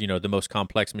I have, the most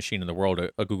complex machine in the world,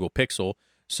 a Google Pixel.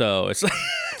 So it's like,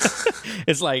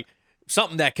 it's like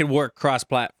something that can work cross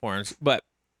platforms. But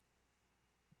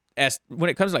when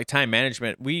it comes to like time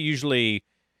management, we usually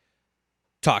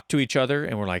talk to each other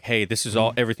and we're like, hey, this is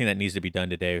everything that needs to be done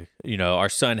today. Our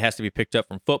son has to be picked up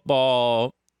from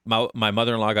football. My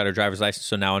mother-in-law got her driver's license,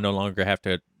 so now I no longer have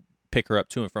to pick her up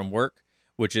to and from work,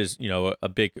 which is, a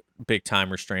big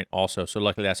time restraint also. So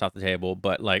luckily that's off the table.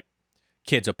 But like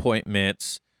kids'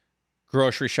 appointments,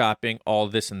 grocery shopping, all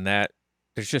this and that,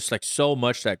 there's just like so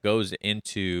much that goes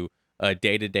into a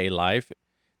day-to-day life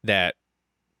that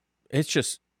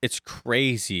it's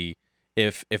crazy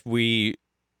if we,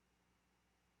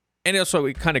 and also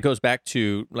it kind of goes back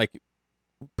to like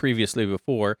previously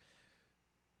before,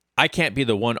 I can't be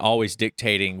the one always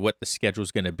dictating what the schedule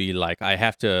is going to be like. I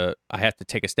have to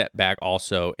take a step back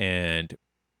also and,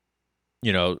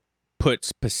 put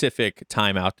specific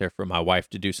time out there for my wife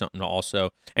to do something also.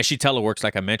 And she teleworks,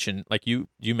 like I mentioned, like you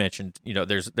mentioned,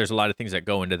 there's a lot of things that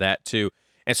go into that too.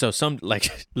 And so some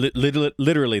like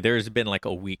literally there's been like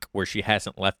a week where she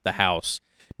hasn't left the house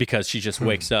because she just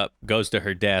wakes up, goes to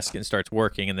her desk and starts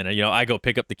working. And then, I go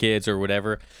pick up the kids or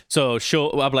whatever. So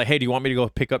I'll be like, hey, do you want me to go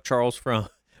pick up Charles from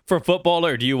football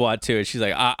or do you want to? And she's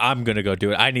like, I'm going to go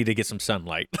do it. I need to get some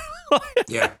sunlight.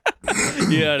 Yeah.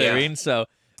 You know what I mean? So,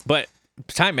 but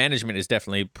time management is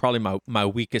definitely probably my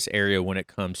weakest area when it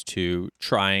comes to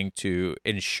trying to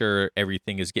ensure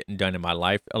everything is getting done in my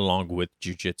life along with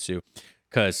jiu-jitsu.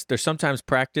 Because there's sometimes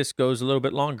practice goes a little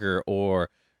bit longer or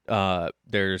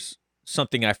there's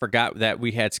something I forgot that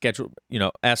we had scheduled.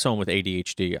 As someone with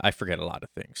ADHD, I forget a lot of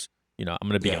things. I'm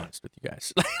going to be honest with you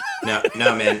guys. No,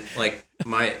 man. Like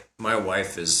my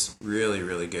wife is really,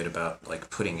 really good about like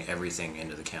putting everything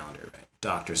into the calendar. Right?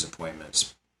 Doctor's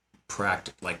appointments,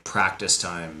 practice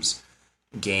times,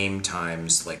 game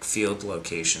times, like field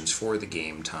locations for the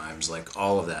game times, like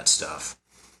all of that stuff.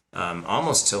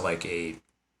 Almost to like a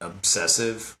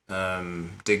obsessive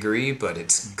degree, but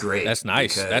it's great. That's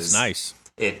nice. That's nice.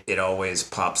 It always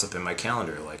pops up in my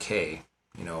calendar like, hey,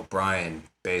 Brian,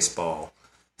 baseball,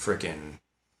 freaking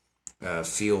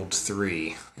field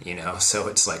 3, so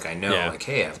it's like I know like,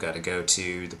 hey, I've got to go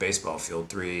to the baseball field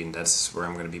 3 and that's where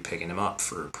I'm going to be picking him up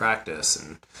for practice.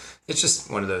 And it's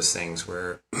just one of those things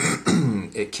where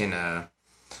it can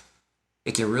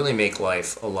really make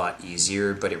life a lot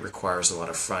easier, but it requires a lot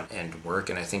of front end work.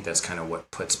 And I think that's kind of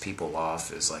what puts people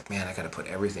off is like, man, I got to put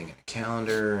everything in a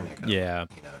calendar and I got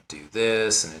to, do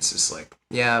this. And it's just like,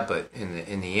 yeah, but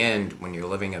in the end, when you're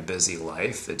living a busy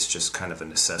life, it's just kind of a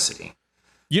necessity.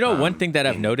 One thing that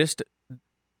I've noticed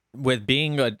with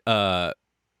being sorry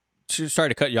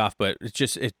to cut you off, but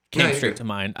it came straight to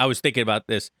mind. I was thinking about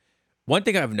this. One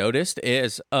thing I've noticed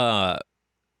is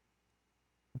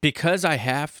because I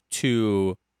have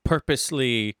to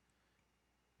purposely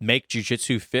make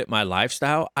jiu-jitsu fit my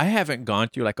lifestyle, I haven't gone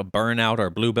through like a burnout or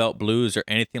blue belt blues or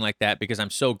anything like that because I'm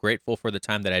so grateful for the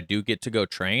time that I do get to go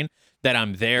train that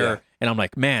I'm Yeah. there and I'm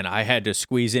like, man, I had to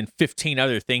squeeze in 15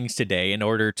 other things today in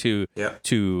order to Yeah.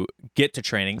 get to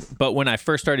training. But when I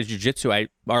first started jiu-jitsu,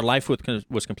 our life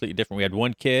was completely different. We had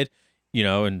one kid,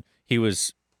 and he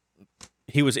was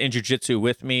in jiu-jitsu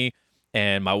with me,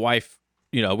 and my wife,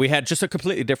 we had just a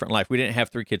completely different life. We didn't have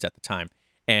 3 kids at the time,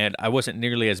 and I wasn't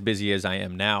nearly as busy as I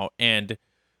am now. And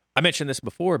I mentioned this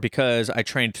before because I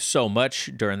trained so much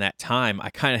during that time. I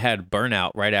kind of had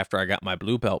burnout right after I got my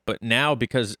blue belt. But now,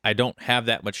 because I don't have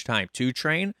that much time to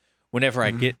train, whenever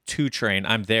I Hmm. get to train,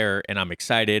 I'm there and I'm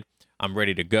excited. I'm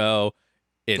ready to go.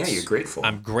 Yeah, you're grateful.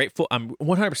 I'm grateful. I'm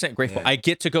 100% grateful. Yeah. I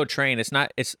get to go train.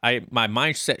 My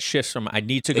mindset shifts from I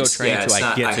need to go It's train yeah, to it's I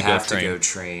not get I to go have to train. go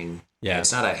train. Yeah, Yeah.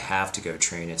 it's not I have to go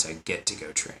train, it's I get to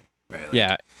go train. Right?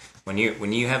 Yeah. Like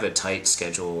when you have a tight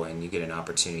schedule and you get an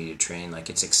opportunity to train, like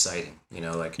it's exciting.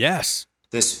 Like Yes.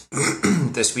 this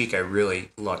this week I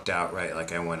really lucked out, right?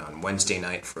 Like I went on Wednesday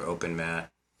night for open mat.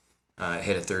 I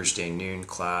hit a Thursday noon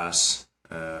class.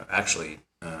 Actually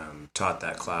taught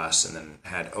that class and then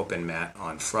had open mat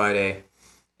on Friday,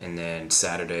 and then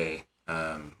Saturday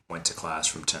went to class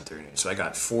from 10:30 noon. So I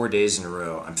got 4 days in a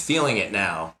row. I'm feeling it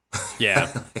now.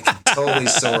 Yeah. Like, I'm totally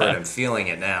sore and I'm feeling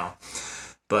it now.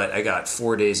 But I got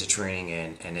 4 days of training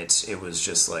in, and it was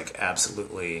just like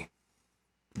absolutely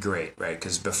great, right?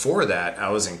 Because before that, I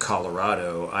was in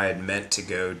Colorado. I had meant to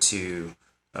go to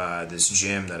this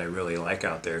gym that I really like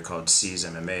out there called C's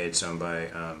MMA. It's owned by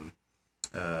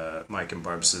Mike and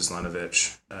Barb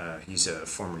Zizlanovich. He's a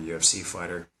former UFC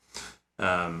fighter.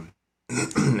 And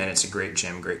it's a great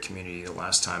gym, great community. The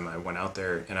last time I went out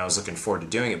there, and I was looking forward to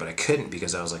doing it, but I couldn't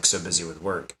because I was like so busy with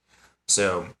work.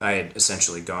 So I had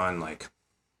essentially gone like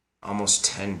almost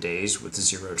 10 days with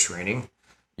zero training.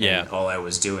 Yeah. And all I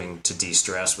was doing to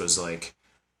de-stress was like,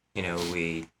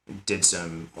 we did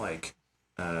some like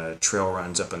trail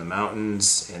runs up in the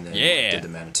mountains, and then Yeah. did the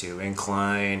Manitou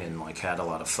incline, and like had a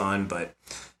lot of fun, but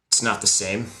it's not the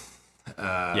same.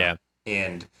 Yeah.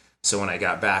 And so when I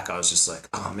got back, I was just like,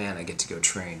 oh man, I get to go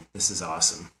train. This is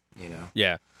awesome.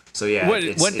 Yeah. So yeah, One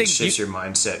it thing shifts your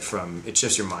mindset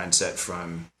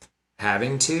from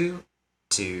having to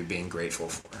being grateful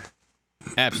for.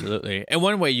 Absolutely. And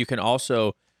one way you can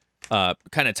also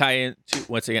kind of tie in to,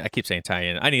 once again, I keep saying tie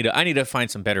in. I need to find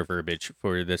some better verbiage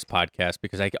for this podcast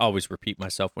because I always repeat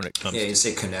myself when it comes Yeah, you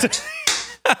say connect.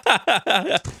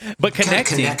 but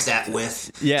connecting, connect that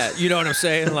with. yeah, you know what I'm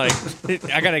saying? Like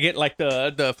I got to get like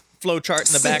the flow chart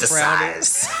in the background.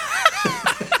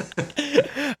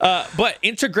 But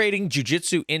integrating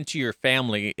jiu-jitsu into your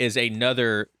family is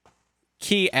another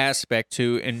key aspect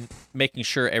to and making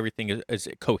sure everything is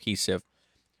cohesive.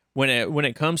 When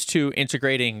it comes to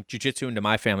integrating jiu-jitsu into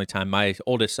my family time, my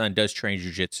oldest son does train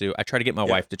jiu-jitsu. I try to get my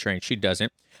wife to train. She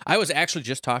doesn't. I was actually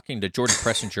just talking to Jordan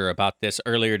Pressinger about this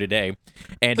earlier today.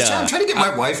 And But I'm trying to get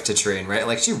my wife to train, right?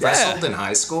 Like she wrestled in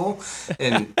high school,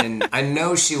 and I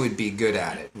know she would be good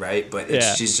at it, right? But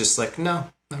she's just like, no,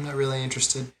 I'm not really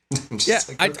interested.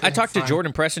 I talked to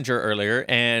Jordan Pressinger earlier,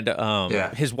 and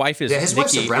his wife is his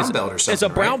wife's a brown belt or something. It's a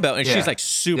brown right? belt, and she's like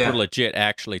super legit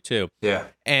actually too. Yeah.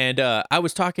 And I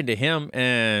was talking to him,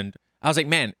 and I was like,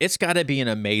 man, it's got to be an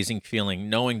amazing feeling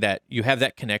knowing that you have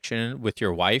that connection with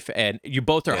your wife, and you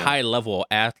both are high level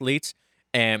athletes,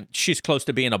 and she's close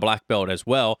to being a black belt as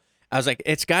well. I was like,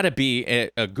 it's got to be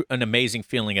an amazing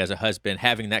feeling as a husband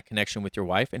having that connection with your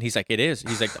wife. And he's like, it is.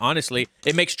 He's like, honestly,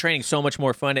 it makes training so much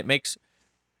more fun. It makes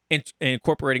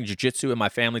incorporating jiu-jitsu in my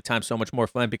family time so much more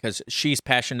fun because she's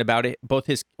passionate about it.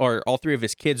 All 3 of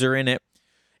his kids are in it.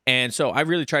 And so I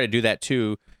really try to do that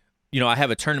too. I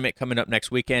have a tournament coming up next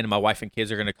weekend, and my wife and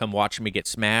kids are going to come watch me get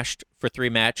smashed for 3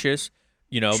 matches.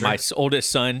 Sure. My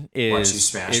oldest son is... Watch you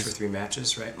smash for 3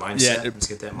 matches, right? Mindset. Let's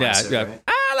get that mindset, right?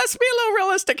 Let's be a little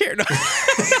realistic here.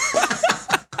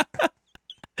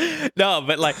 No,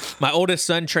 but like my oldest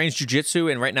son trains jiu-jitsu,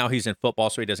 and right now he's in football,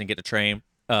 so he doesn't get to train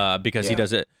because he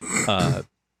does it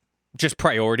just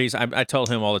priorities. I tell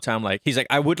him all the time, like, he's like,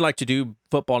 I would like to do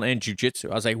football and jiu-jitsu.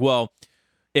 I was like, well,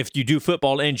 if you do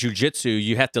football and jiu-jitsu,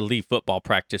 you have to leave football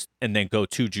practice and then go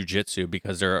to jiu-jitsu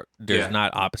because there's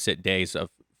not opposite days of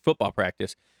football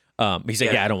practice. He's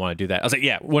like, I don't want to do that. I was like,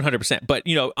 100%. But,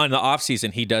 on the off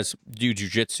season, he does do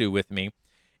jiu-jitsu with me.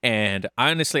 And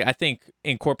honestly, I think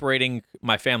incorporating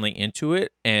my family into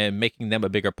it and making them a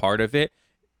bigger part of it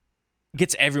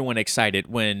gets everyone excited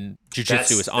when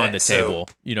jiu-jitsu is on the table.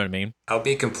 You know what I mean? I'll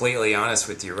be completely honest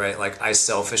with you, right? Like I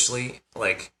selfishly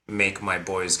like make my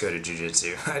boys go to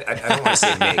jiu-jitsu. I don't want to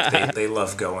say make. They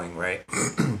love going, right?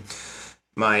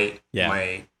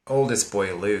 My oldest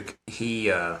boy Luke, he's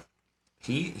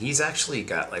actually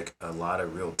got like a lot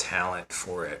of real talent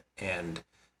for it, and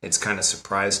it's kind of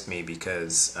surprised me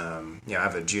because I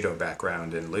have a judo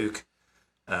background, and Luke,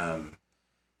 I'll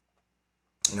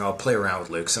play around with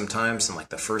Luke sometimes, and like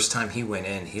the first time he went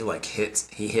in, he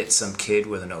hit some kid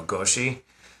with an ogoshi,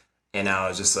 and I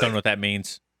was just like, don't know what that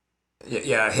means.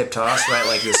 Yeah, hip toss, right?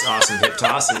 Like this awesome hip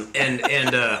toss,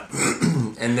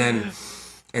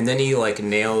 and then he like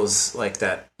nails like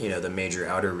that, the major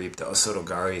outer reap, the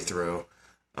Osotogari throw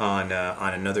on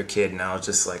another kid, and I was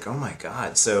just like, oh my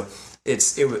god! So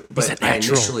but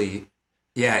initially,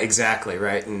 yeah, exactly,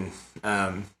 right,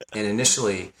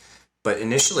 initially,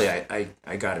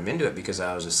 I got him into it because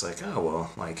I was just like, oh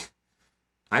well, like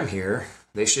I'm here,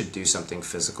 they should do something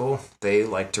physical. They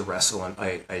like to wrestle, and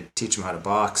I teach them how to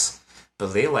box,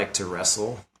 but they like to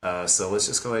wrestle. So let's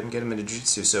just go ahead and get them into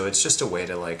jiu-jitsu. So it's just a way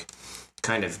to like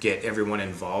kind of get everyone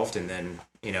involved, and then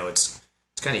it's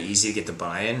kind of easy to get the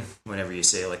buy-in whenever you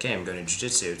say like, hey, I'm going to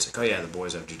jiu-jitsu. It's like, oh yeah, the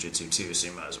boys have jiu-jitsu too, so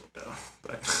you might as well go.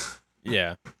 But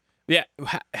yeah.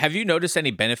 Have you noticed any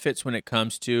benefits when it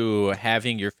comes to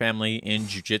having your family in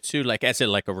jiu-jitsu, like as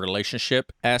like a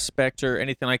relationship aspect or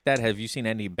anything like that? Have you seen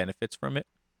any benefits from it?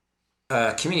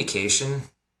 Communication,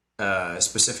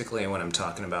 specifically when I'm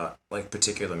talking about like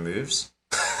particular moves.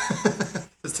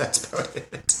 That's about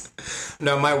it.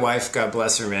 No, my wife, God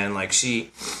bless her, man. Like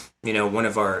she, one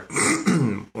of our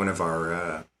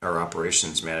our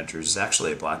operations managers is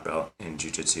actually a black belt in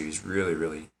jiu-jitsu. He's really,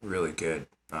 really, really good,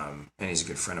 and he's a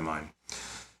good friend of mine.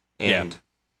 And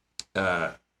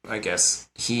I guess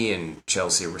he and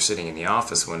Chelsea were sitting in the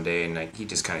office one day, and he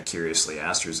just kind of curiously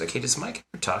asked her, he's like, "Hey, does Mike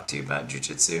ever talk to you about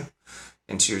jiu-jitsu?"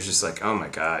 And she was just like, "Oh my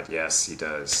God, yes, he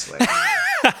does." Like,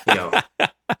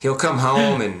 he'll come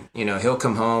home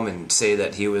and say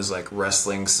that he was like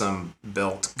wrestling some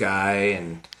belt guy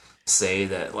and say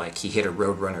that like he hit a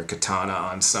Roadrunner katana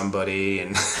on somebody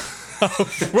and I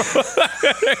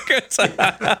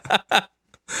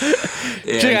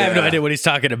have no idea what he's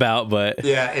talking about, but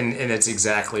yeah, and it's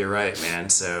exactly right, man.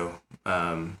 So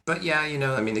but yeah,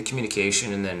 the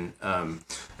communication, and then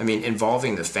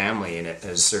involving the family in it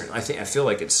has I feel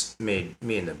like it's made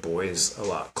me and the boys a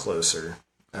lot closer.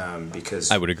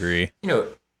 Because I would agree.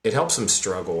 It helps them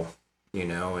struggle,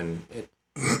 and it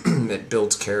it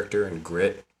builds character and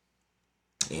grit,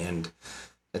 and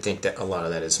I think that a lot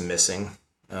of that is missing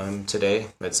today.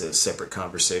 That's a separate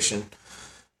conversation,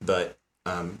 but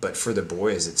for the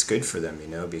boys, it's good for them,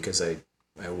 because I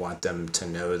want them to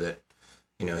know that,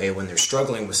 hey, when they're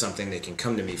struggling with something, they can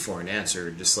come to me for an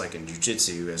answer, just like in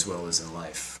jiu-jitsu as well as in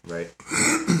life, right?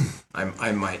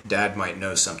 Dad might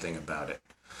know something about it,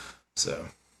 so.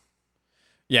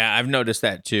 Yeah, I've noticed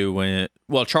that too.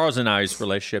 Charles and I's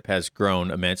relationship has grown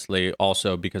immensely,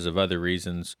 also because of other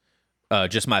reasons.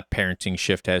 Just my parenting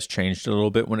shift has changed a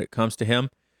little bit when it comes to him.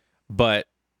 But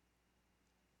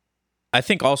I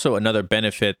think also another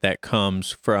benefit that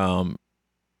comes from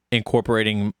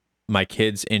incorporating my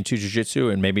kids into jiu-jitsu,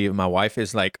 and maybe my wife,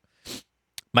 is like,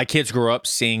 my kids grew up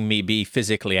seeing me be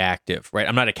physically active, right?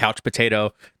 I'm not a couch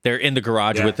potato. They're in the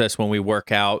garage with us when we work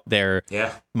out.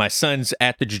 My son's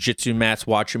at the jiu-jitsu mats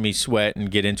watching me sweat and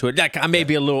get into it. Like, I may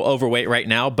be a little overweight right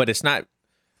now, but it's not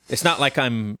like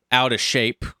I'm out of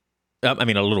shape. I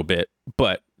mean, a little bit,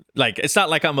 but like, it's not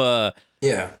like I'm and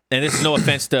this is no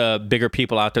offense to bigger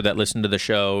people out there that listen to the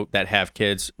show that have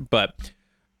kids, but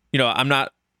I'm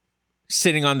not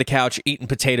sitting on the couch eating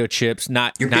potato chips,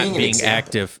 not being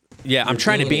active. Yeah, I'm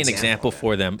trying to be an example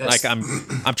for them. Like I'm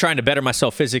trying to better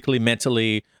myself physically,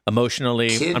 mentally, emotionally.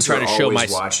 Kids I'm trying are to show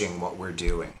always watching what we're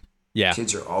doing. Yeah,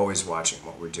 kids are always watching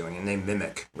what we're doing, and they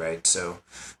mimic, right? So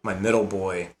my middle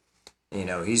boy,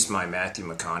 he's my Matthew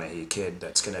McConaughey kid.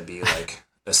 That's gonna be like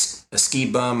a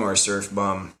ski bum or a surf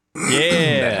bum.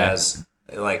 Yeah, that has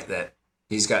like that.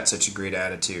 He's got such a great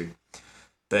attitude,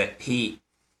 but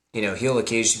he'll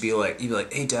occasionally be like,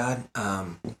 "Hey, Dad,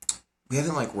 we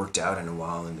haven't like worked out in a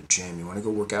while in the gym. You want to go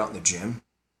work out in the gym?"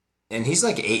 And he's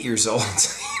like 8 years old,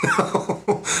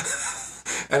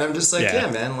 And I'm just like, yeah,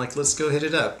 man, like, let's go hit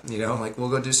it up. Like, we'll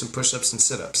go do some push-ups and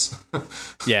sit-ups.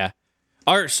 Yeah.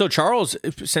 So Charles,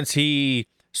 since he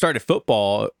started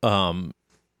football,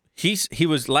 he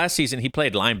was last season, he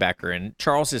played linebacker, and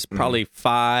Charles is probably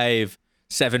 5'7",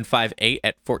 5'8"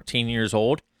 at 14 years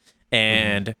old.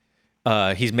 And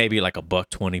He's maybe like a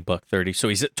 $120, $130. So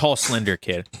he's a tall, slender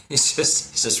kid. He's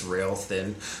just real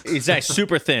thin. He's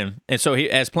super thin, and so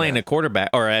as playing a quarterback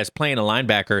or as playing a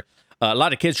linebacker, a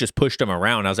lot of kids just pushed him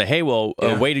around. I was like, hey, well,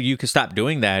 a way you can stop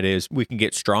doing that is we can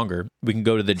get stronger. We can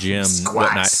go to the gym,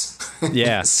 Squats. whatnot.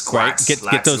 Yeah, Squats.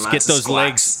 right.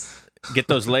 Get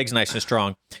those legs nice and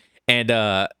strong. And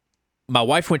my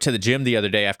wife went to the gym the other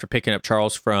day after picking up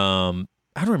Charles from,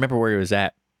 I don't remember where he was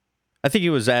at. I think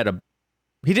he was at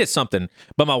he did something,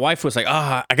 but my wife was like,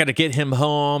 I got to get him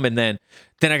home. And then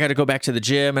I got to go back to the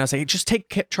gym. And I was like, just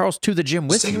take Charles to the gym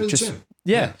with you.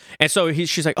 Yeah. And so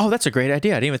she's like, oh, that's a great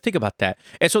idea. I didn't even think about that.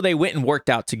 And so they went and worked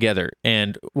out together.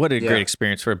 And what a great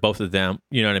experience for both of them.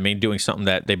 You know what I mean? Doing something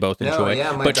that they both enjoy.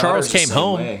 But Charles came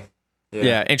home.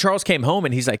 Yeah. And Charles came home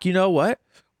and he's like, you know what?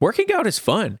 Working out is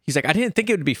fun. He's like, I didn't think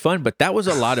it would be fun, but that was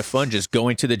a lot of fun just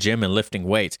going to the gym and lifting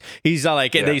weights. He's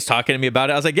like, and he's talking to me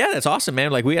about it. I was like, yeah, that's awesome,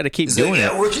 man. Like, we got to keep doing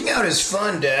it. Working out is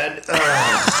fun, Dad.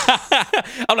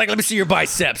 I'm like, let me see your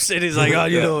biceps. And he's like, oh,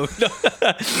 you know.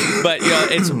 But,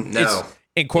 it's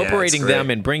incorporating them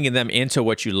and bringing them into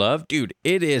what you love. Dude,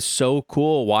 it is so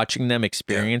cool watching them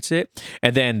experience it.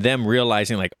 And then them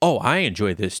realizing like, oh, I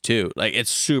enjoy this too. Like, it's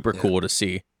super cool to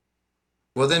see.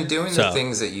 Well, then doing the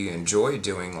things that you enjoy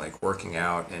doing, like working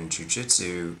out and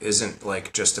jiu-jitsu, isn't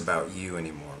like just about you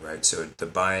anymore, right? So the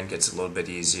buy-in gets a little bit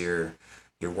easier.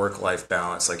 Your work-life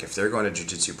balance, like if they're going to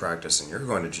jiu-jitsu practice and you're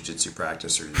going to jiu-jitsu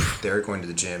practice, or they're going to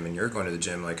the gym and you're going to the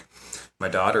gym, like my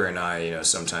daughter and I,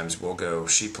 sometimes we'll go.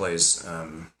 She plays.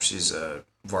 She's a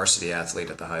varsity athlete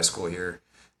at the high school here,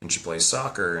 and she plays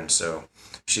soccer, and so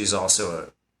she's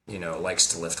also likes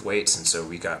to lift weights, and so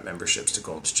we got memberships to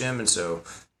Gold's Gym, and so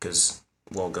because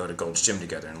we'll go to Gold's Gym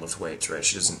together and lift weights, right?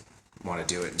 She doesn't want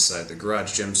to do it inside the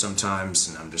garage gym sometimes,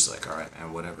 and I'm just like, all right,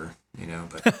 man, whatever,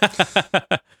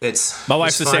 but it's my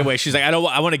wife's the fun. Same way. She's like,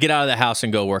 I want to get out of the house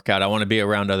and go work out. I want to be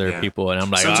around other people, and I'm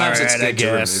like, sometimes all it's right, good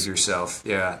I guess. to remove yourself.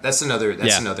 Yeah, that's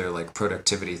another like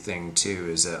productivity thing too,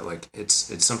 is that like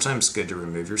it's sometimes good to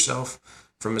remove yourself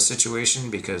from a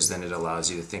situation, because then it allows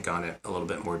you to think on it a little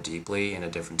bit more deeply in a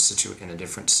different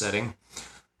setting.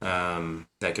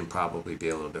 That can probably be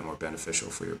a little bit more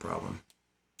beneficial for your problem.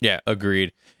 Yeah,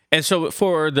 agreed. And so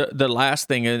for the last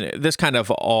thing, and this kind of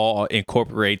all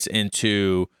incorporates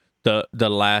into the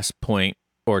last point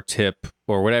or tip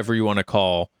or whatever you want to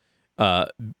call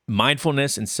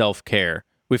mindfulness and self-care.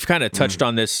 We've kind of touched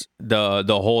on this the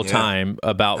whole time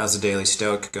about how's the Daily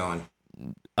Stoic going.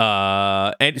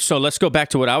 And so let's go back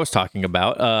to what I was talking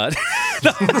about.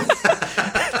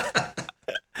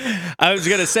 I was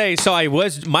gonna say, so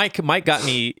Mike got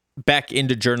me back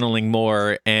into journaling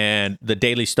more and the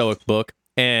Daily Stoic book,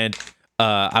 and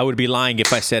I would be lying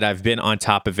if I said I've been on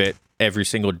top of it every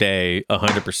single day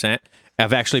 100%.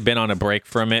 I've actually been on a break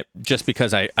from it just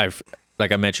because I've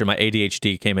like I mentioned, my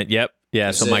ADHD came in. Yep, yeah.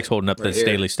 That's so Mike's holding up this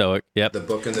Daily Stoic. Yep, the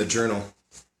book and the journal.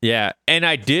 Yeah, and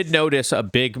I did notice a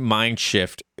big mind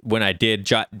shift when I did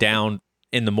jot down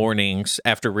in the mornings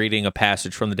after reading a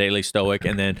passage from the Daily Stoic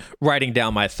and then writing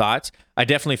down my thoughts. I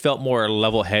definitely felt more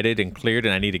level-headed and cleared,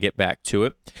 and I need to get back to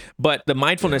it. But the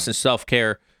mindfulness and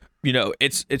self-care,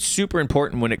 it's super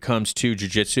important when it comes to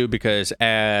jiu-jitsu, because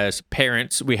as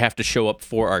parents, we have to show up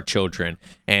for our children.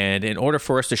 And in order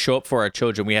for us to show up for our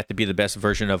children, we have to be the best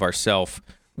version of ourselves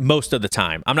most of the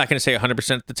time. I'm not going to say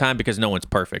 100% of the time because no one's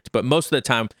perfect, but most of the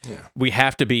time we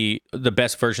have to be the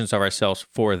best versions of ourselves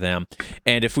for them.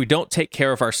 And if we don't take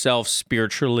care of ourselves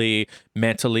spiritually,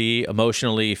 mentally,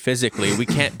 emotionally, physically, we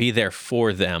can't be there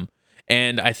for them.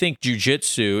 And I think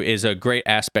jiu-jitsu is a great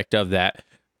aspect of that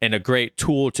and a great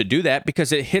tool to do that,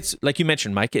 because it hits, like you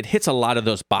mentioned, Mike, it hits a lot of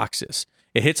those boxes.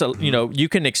 It hits you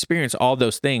can experience all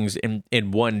those things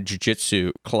in one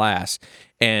jiu-jitsu class.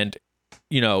 And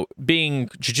being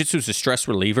jiu-jitsu is a stress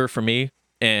reliever for me,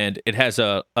 and it has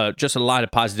just a lot of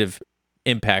positive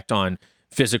impact on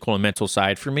physical and mental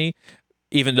side for me,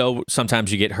 even though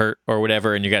sometimes you get hurt or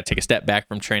whatever and you got to take a step back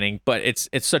from training. But it's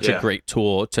such a great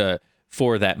tool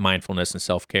for that mindfulness and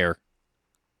self-care.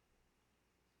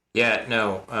 Yeah,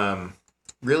 no,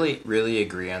 really, really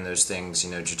agree on those things.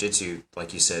 Jiu-jitsu,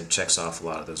 like you said, checks off a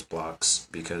lot of those blocks,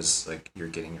 because like you're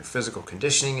getting your physical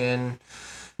conditioning in.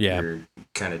 Yeah. You're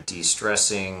kind of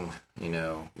de-stressing,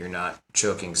 you're not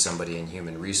choking somebody in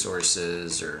human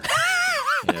resources or,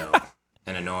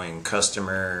 an annoying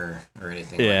customer or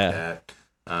anything like that.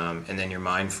 And then you're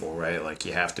mindful, right? Like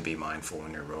you have to be mindful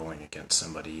when you're rolling against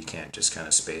somebody. You can't just kind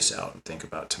of space out and think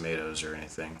about tomatoes or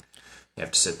anything. You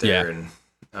have to sit there and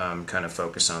kind of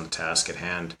focus on the task at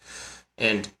hand.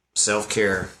 And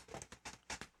self-care,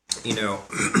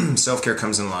 self-care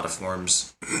comes in a lot of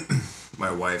forms.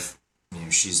 My wife,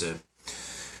 she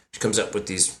comes up with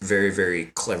these very, very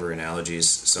clever analogies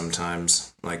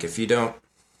sometimes. Like if you don't,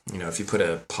 if you put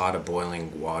a pot of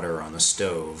boiling water on the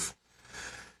stove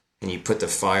and you put the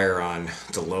fire on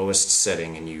the lowest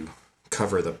setting and you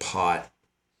cover the pot,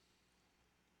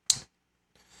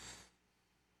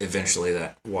 eventually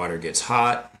that water gets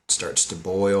hot, starts to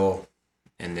boil,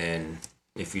 and then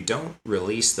if you don't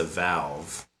release the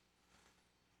valve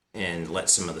and let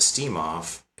some of the steam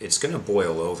off, it's going to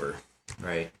boil over,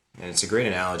 right? And it's a great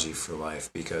analogy for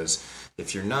life, because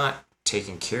if you're not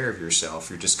taking care of yourself,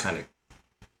 you're just kind of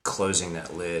closing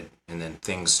that lid, and then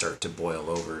things start to boil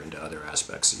over into other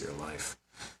aspects of your life.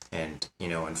 And,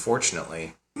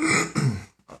 unfortunately,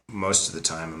 most of the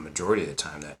time, a majority of the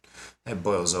time, that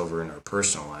boils over in our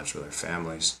personal lives with our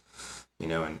families,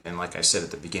 and like I said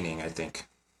at the beginning, I think,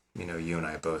 you and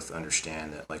I both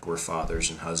understand that, like, we're fathers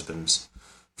and husbands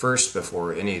first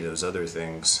before any of those other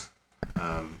things.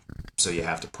 So you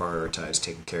have to prioritize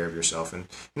taking care of yourself. And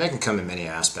that can come in many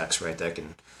aspects, right? That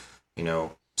can,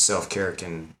 self-care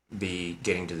can be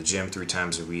getting to the gym 3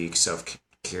 times a week.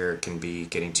 Self-care can be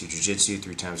getting to Jiu-Jitsu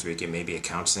 3 times a week. It may be a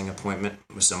counseling appointment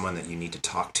with someone that you need to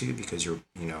talk to because you're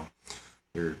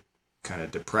kind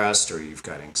of depressed, or you've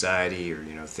got anxiety, or,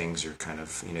 things are kind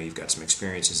of, you've got some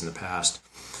experiences in the past.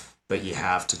 But you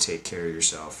have to take care of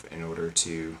yourself in order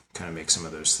to kind of make some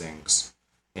of those things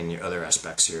in your other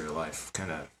aspects of your life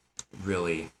kind of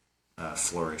really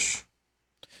flourish.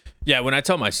 Yeah, when I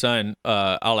tell my son,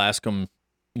 I'll ask him,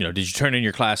 did you turn in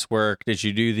your classwork? Did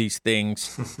you do these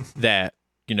things that,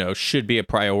 should be a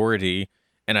priority?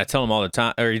 And I tell him all the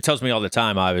time, or he tells me all the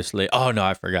time, obviously, oh, no,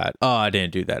 I forgot. Oh, I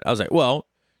didn't do that. I was like, well,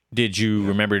 did you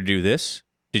remember to do this?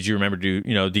 Did you remember to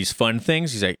do, these fun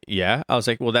things? He's like, yeah. I was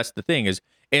like, well, that's the thing is,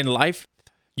 in life,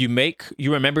 you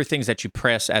remember things that you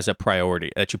press as a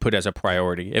priority, that you put as a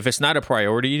priority. If it's not a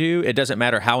priority to you, it doesn't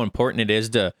matter how important it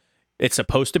is it's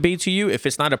supposed to be to you. If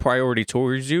it's not a priority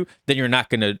towards you, then you're not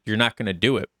gonna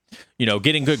do it.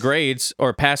 Getting good grades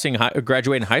or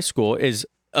graduating high school is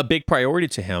a big priority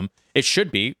to him. It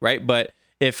should be, right? But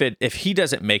if he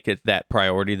doesn't make it that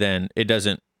priority, then it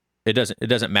doesn't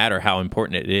matter how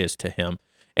important it is to him.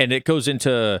 And it goes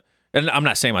into, and I'm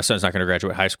not saying my son's not going to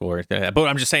graduate high school or anything like that, but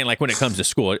I'm just saying, like, when it comes to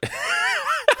school,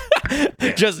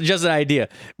 just an idea.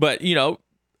 But,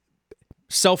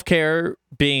 self-care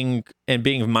being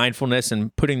mindfulness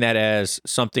and putting that as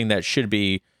something that should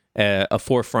be a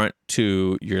forefront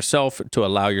to yourself, to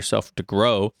allow yourself to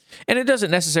grow. And it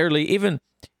doesn't necessarily, even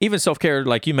self-care,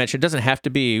 like you mentioned, doesn't have to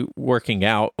be working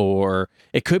out, or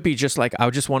it could be just like, I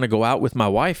just want to go out with my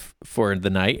wife for the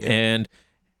night and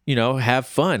have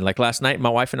fun. Like last night, my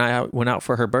wife and I went out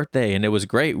for her birthday, and it was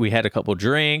great. We had a couple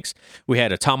drinks. We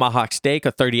had a tomahawk steak,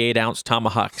 a 38-ounce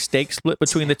tomahawk steak split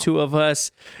between the two of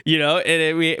us,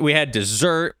 and we had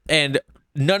dessert, and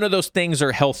none of those things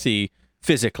are healthy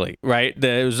physically, right?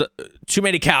 There's too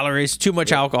many calories, too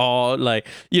much alcohol, like,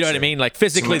 what I mean? Like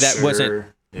physically that wasn't,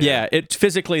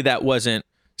 physically that wasn't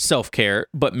self-care,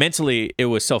 but mentally it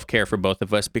was self-care for both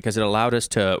of us, because it allowed us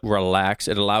to relax.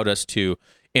 It allowed us to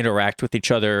interact with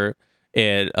each other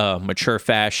in a mature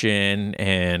fashion,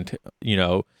 and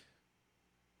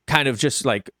kind of just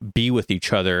like be with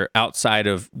each other outside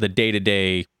of the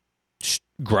day-to-day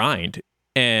grind.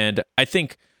 And I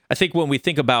think when we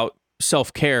think about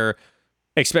self-care,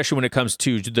 especially when it comes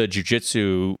to the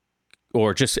jiu-jitsu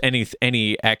or just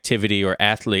any activity or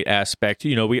athlete aspect,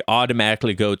 we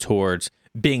automatically go towards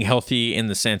being healthy in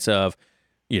the sense of,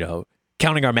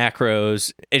 counting our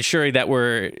macros, ensuring that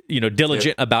we're,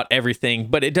 diligent about everything,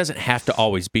 but it doesn't have to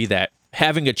always be that.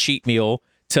 Having a cheat meal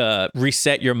to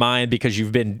reset your mind because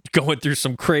you've been going through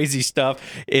some crazy stuff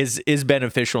is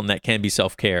beneficial, and that can be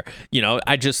self-care.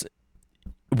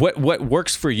 What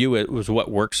works for you is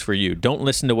what works for you. Don't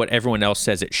listen to what everyone else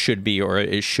says it should be or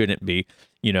it shouldn't be.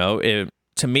 To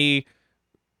me,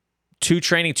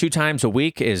 training 2 times a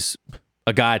week is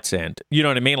a godsend. You know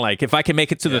what I mean? Like, if I can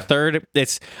make it to the third,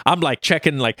 I'm like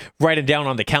checking, like writing down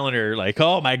on the calendar, like,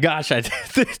 oh my gosh,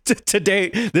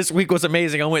 this week was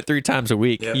amazing. I went 3 times a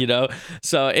week,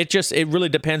 So it really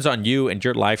depends on you and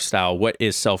your lifestyle. What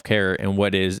is self-care and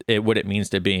what it means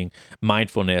to being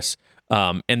mindfulness.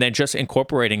 And then just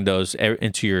incorporating those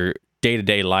into your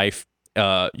day-to-day life,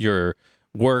 your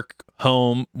work,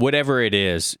 home, whatever it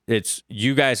is. It's,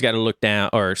 you guys got to look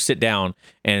down or sit down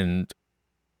and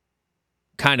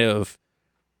kind of,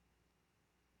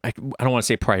 I don't want to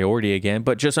say priority again,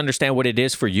 but just understand what it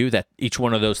is for you that each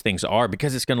one of those things are,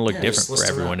 because it's going to look different for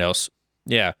everyone else.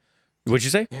 Yeah. What'd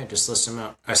you say? Yeah, just list them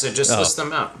out. I said just list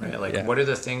them out, right? Like, what are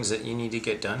the things that you need to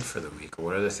get done for the week?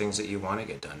 What are the things that you want to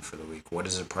get done for the week? What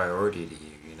is a priority to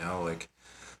you? Like,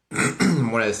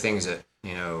 one of the things that,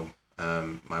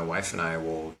 my wife and I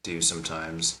will do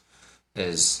sometimes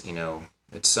is,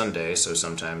 it's Sunday, so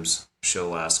sometimes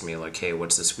she'll ask me like, "Hey,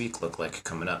 what's this week look like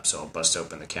coming up?" So I'll bust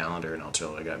open the calendar and I'll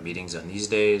tell her I got meetings on these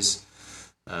days.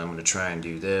 I'm gonna try and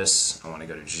do this. I want to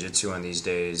go to jiu-jitsu on these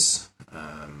days.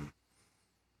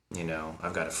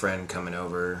 I've got a friend coming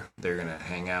over. They're gonna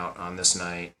hang out on this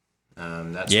night.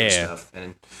 That sort of stuff,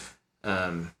 and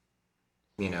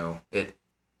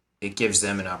it gives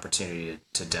them an opportunity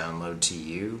to download to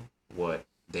you what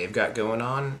they've got going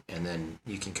on, and then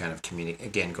you can kind of communicate.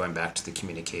 Again, going back to the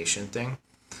communication thing,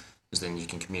 is then you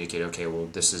can communicate. Okay, well,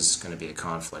 this is going to be a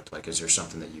conflict. Like, is there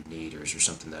something that you need, or is there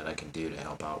something that I can do to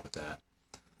help out with that?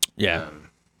 Yeah.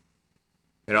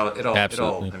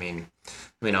 Absolutely. I mean,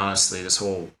 honestly, this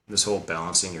whole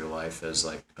balancing your life as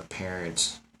like a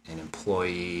parent, an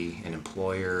employee, an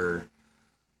employer,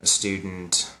 a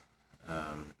student,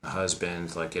 a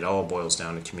husband, like it all boils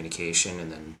down to communication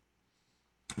and then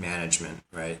management,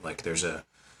 right? Like there's a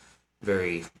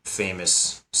very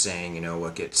famous saying,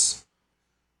 what gets,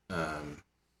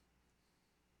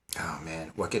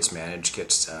 what gets managed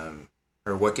gets,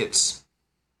 or what gets,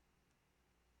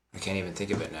 I can't even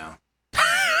think of it now.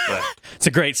 But it's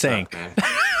a great saying. Man.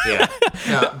 Yeah.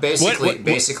 No, basically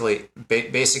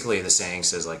the saying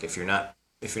says like if you're not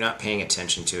paying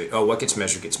attention to it, what gets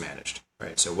measured gets managed,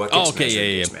 right? So what gets measured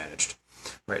gets managed,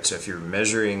 right? So if you're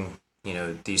measuring,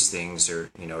 these things, or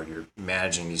you're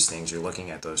managing these things, you're looking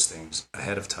at those things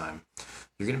ahead of time,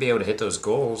 you're going to be able to hit those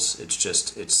goals. It's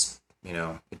just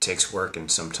it takes work, and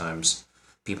sometimes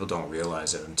people don't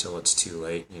realize it until it's too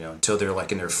late. Until they're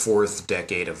like in their fourth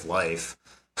decade of life.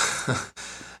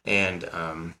 And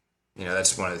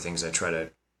that's one of the things I try to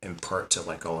impart to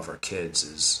like all of our kids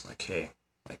is like, hey,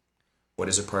 like, what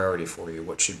is a priority for you?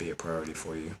 What should be a priority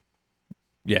for you?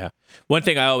 Yeah. One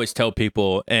thing I always tell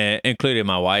people, including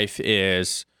my wife,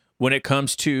 is when it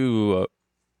comes to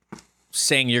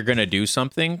saying you're going to do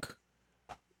something,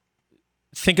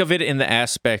 think of it in the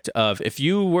aspect of if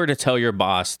you were to tell your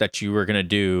boss that you were going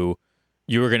to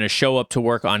show up to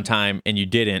work on time and you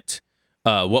didn't,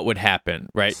 what would happen,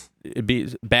 right?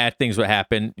 Bad things would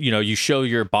happen. You show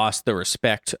your boss the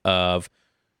respect of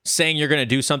saying you're going to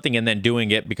do something and then doing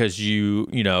it because you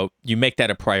make that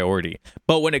a priority.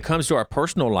 But when it comes to our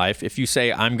personal life, if you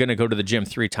say, I'm going to go to the gym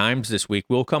 3 times this week,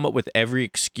 we'll come up with every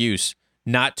excuse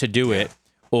not to do it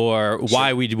or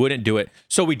why we wouldn't do it.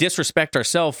 So we disrespect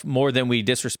ourselves more than we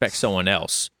disrespect someone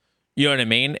else. You know what I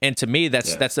mean? And to me,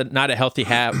 that's not a healthy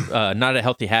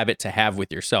habit to have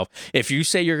with yourself. If you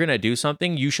say you're going to do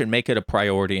something, you should make it a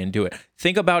priority and do it.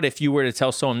 Think about if you were to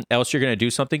tell someone else you're going to do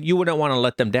something, you wouldn't want to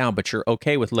let them down, but you're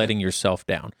okay with letting yourself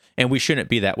down. And we shouldn't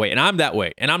be that way. And I'm that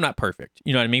way. And I'm not perfect.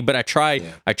 You know what I mean? But I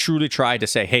truly try to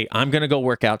say, hey, I'm going to go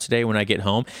work out today when I get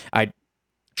home. I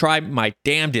try my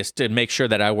damnedest to make sure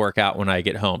that I work out when I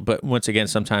get home. But once again,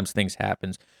 sometimes things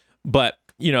happen. But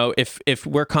if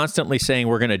we're constantly saying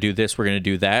we're going to do this, we're going to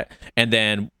do that, and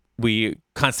then we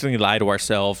constantly lie to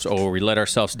ourselves or we let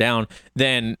ourselves down,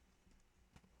 then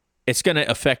it's going to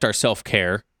affect our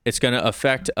self-care. It's going to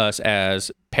affect us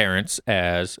as parents,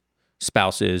 as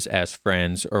spouses, as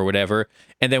friends, or whatever.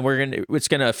 And then it's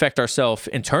going to affect ourselves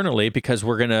internally because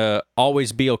we're going to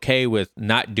always be okay with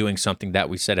not doing something that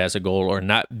we set as a goal, or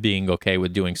not being okay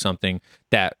with doing something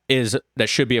that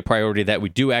should be a priority that we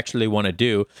do actually want to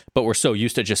do, but we're so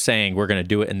used to just saying we're going to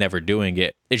do it and never doing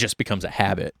it. It just becomes a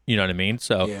habit. You know what I mean?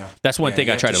 So that's one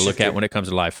thing I try to look at when it comes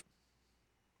to life.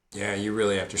 Yeah, you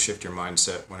really have to shift your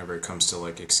mindset whenever it comes to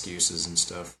like excuses and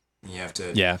stuff. You have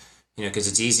to, because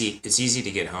it's easy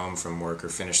to get home from work or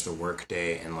finish the work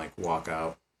day and like walk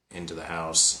out into the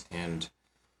house and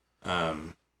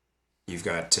you've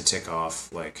got to tick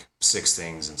off like 6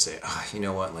 things and say, you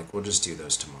know what, like we'll just do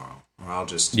those tomorrow, or I'll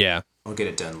get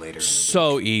it done later.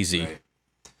 So week, easy, right?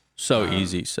 so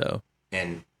easy. So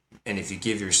and if you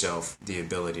give yourself the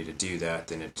ability to do that,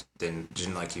 then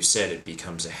like you said, it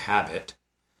becomes a habit,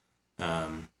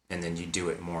 and then you do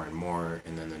it more and more,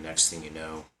 and then the next thing you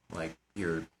know, like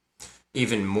you're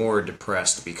even more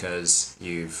depressed because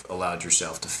you've allowed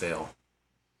yourself to fail.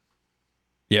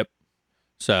 Yep.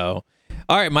 So,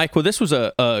 all right, Mike. Well, this was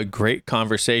a great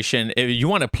conversation. If you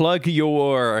want to plug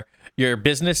your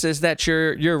businesses that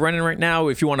you're running right now,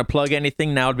 if you want to plug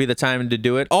anything, now would be the time to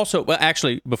do it. Also, well,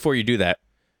 actually, before you do that,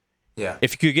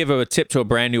 if you could give a tip to a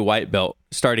brand new white belt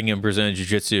starting in Brazilian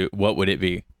Jiu-Jitsu, what would it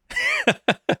be?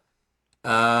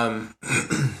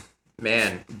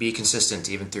 Man, be consistent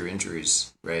even through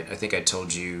injuries, right? I think I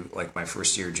told you, like my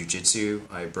first year of jiu-jitsu,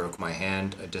 I broke my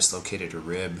hand, I dislocated a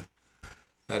rib,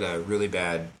 had a really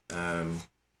bad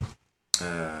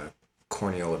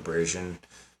corneal abrasion,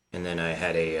 and then I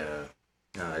had a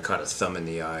I caught a thumb in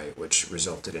the eye, which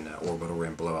resulted in an orbital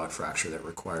rim blowout fracture that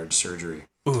required surgery.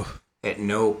 Ooh. At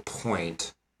no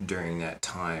point during that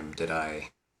time did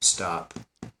I stop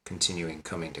continuing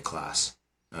coming to class,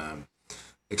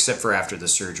 except for after the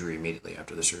surgery, immediately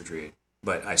after the surgery.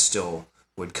 But I still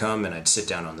would come and I'd sit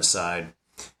down on the side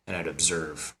and I'd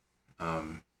observe,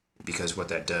 because what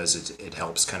that does is it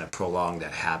helps kind of prolong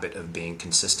that habit of being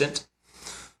consistent,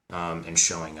 and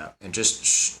showing up, and just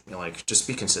just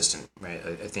be consistent, right?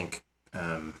 I think,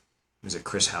 was it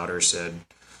Chris Howder said,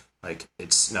 like,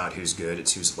 it's not who's good,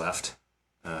 it's who's left,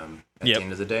 at the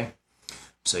end of the day.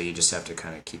 So you just have to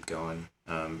kind of keep going.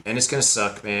 And it's going to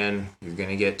suck, man. You're going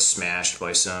to get smashed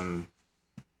by some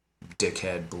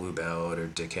dickhead blue belt or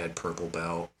dickhead purple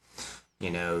belt,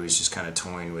 who's just kind of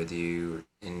toying with you.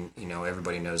 And,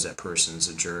 everybody knows that person's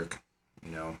a jerk,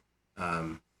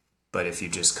 but if you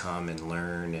just come and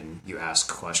learn and you ask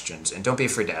questions, and don't be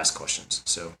afraid to ask questions.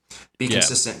 So be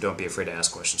consistent. Don't be afraid to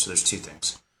ask questions. So there's two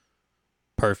things.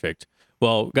 Perfect.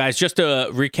 Well, guys, just to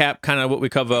recap kind of what we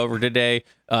covered over today,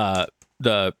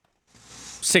 the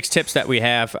 6 tips that we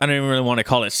have. I don't even really want to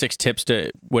call it 6 tips to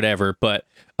whatever, but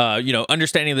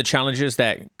understanding the challenges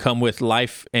that come with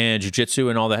life and jiu-jitsu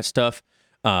and all that stuff.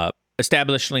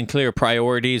 Establishing clear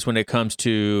priorities when it comes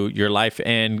to your life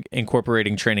and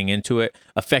incorporating training into it.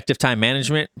 Effective time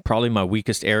management, probably my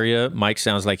weakest area. Mike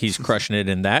sounds like he's crushing it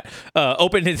in that.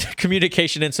 Open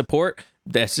communication and support.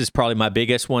 This is probably my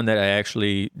biggest one that I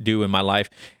actually do in my life.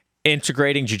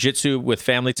 Integrating jiu-jitsu with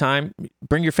family time.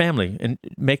 Bring your family and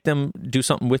make them do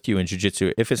something with you in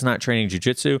jiu-jitsu if it's not training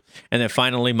jiu-jitsu. And then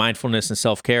finally, mindfulness and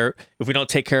self-care. If we don't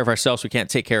take care of ourselves, we can't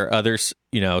take care of others,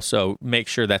 so make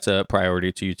sure that's a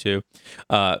priority to you too.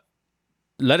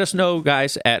 Let us know,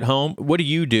 guys, at home, what do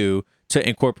you do to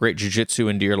incorporate jiu-jitsu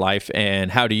into your life, and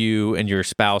how do you and your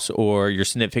spouse or your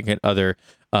significant other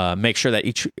make sure that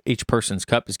each person's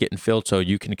cup is getting filled so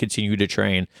you can continue to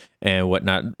train and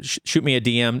whatnot? Shoot me a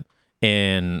DM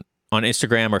on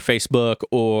Instagram or Facebook,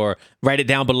 or write it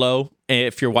down below.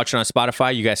 If you're watching on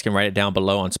Spotify, you guys can write it down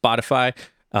below on Spotify.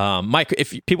 Mike,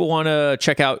 if people want to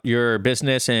check out your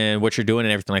business and what you're doing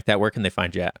and everything like that, where can they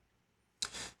find you at?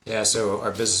 Yeah, so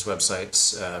our business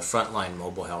website's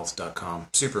frontlinemobile.com.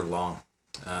 Super long,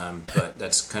 but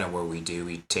that's kind of where we do.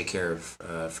 We take care of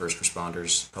first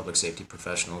responders, public safety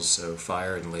professionals, so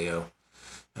fire and Leo.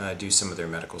 Do some of their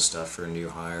medical stuff for new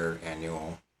hire,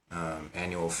 annual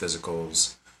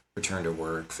physicals, return to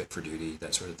work, fit for duty,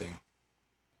 that sort of thing.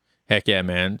 Heck yeah,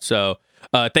 man. So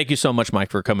thank you so much,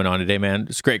 Mike, for coming on today, man.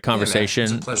 It's a great conversation. Yeah,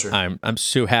 man. It's a pleasure. I'm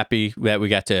so happy that we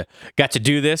got to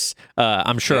do this.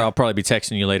 I'm sure I'll probably be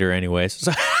texting you later anyways.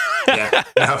 Yeah,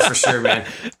 no, for sure, man.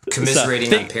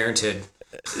 Commiserating on parenthood.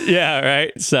 Yeah,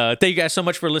 right. So thank you guys so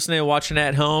much for listening and watching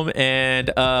at home,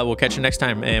 and we'll catch you next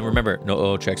time. And remember, no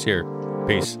oil checks here.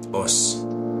 Peace. Us.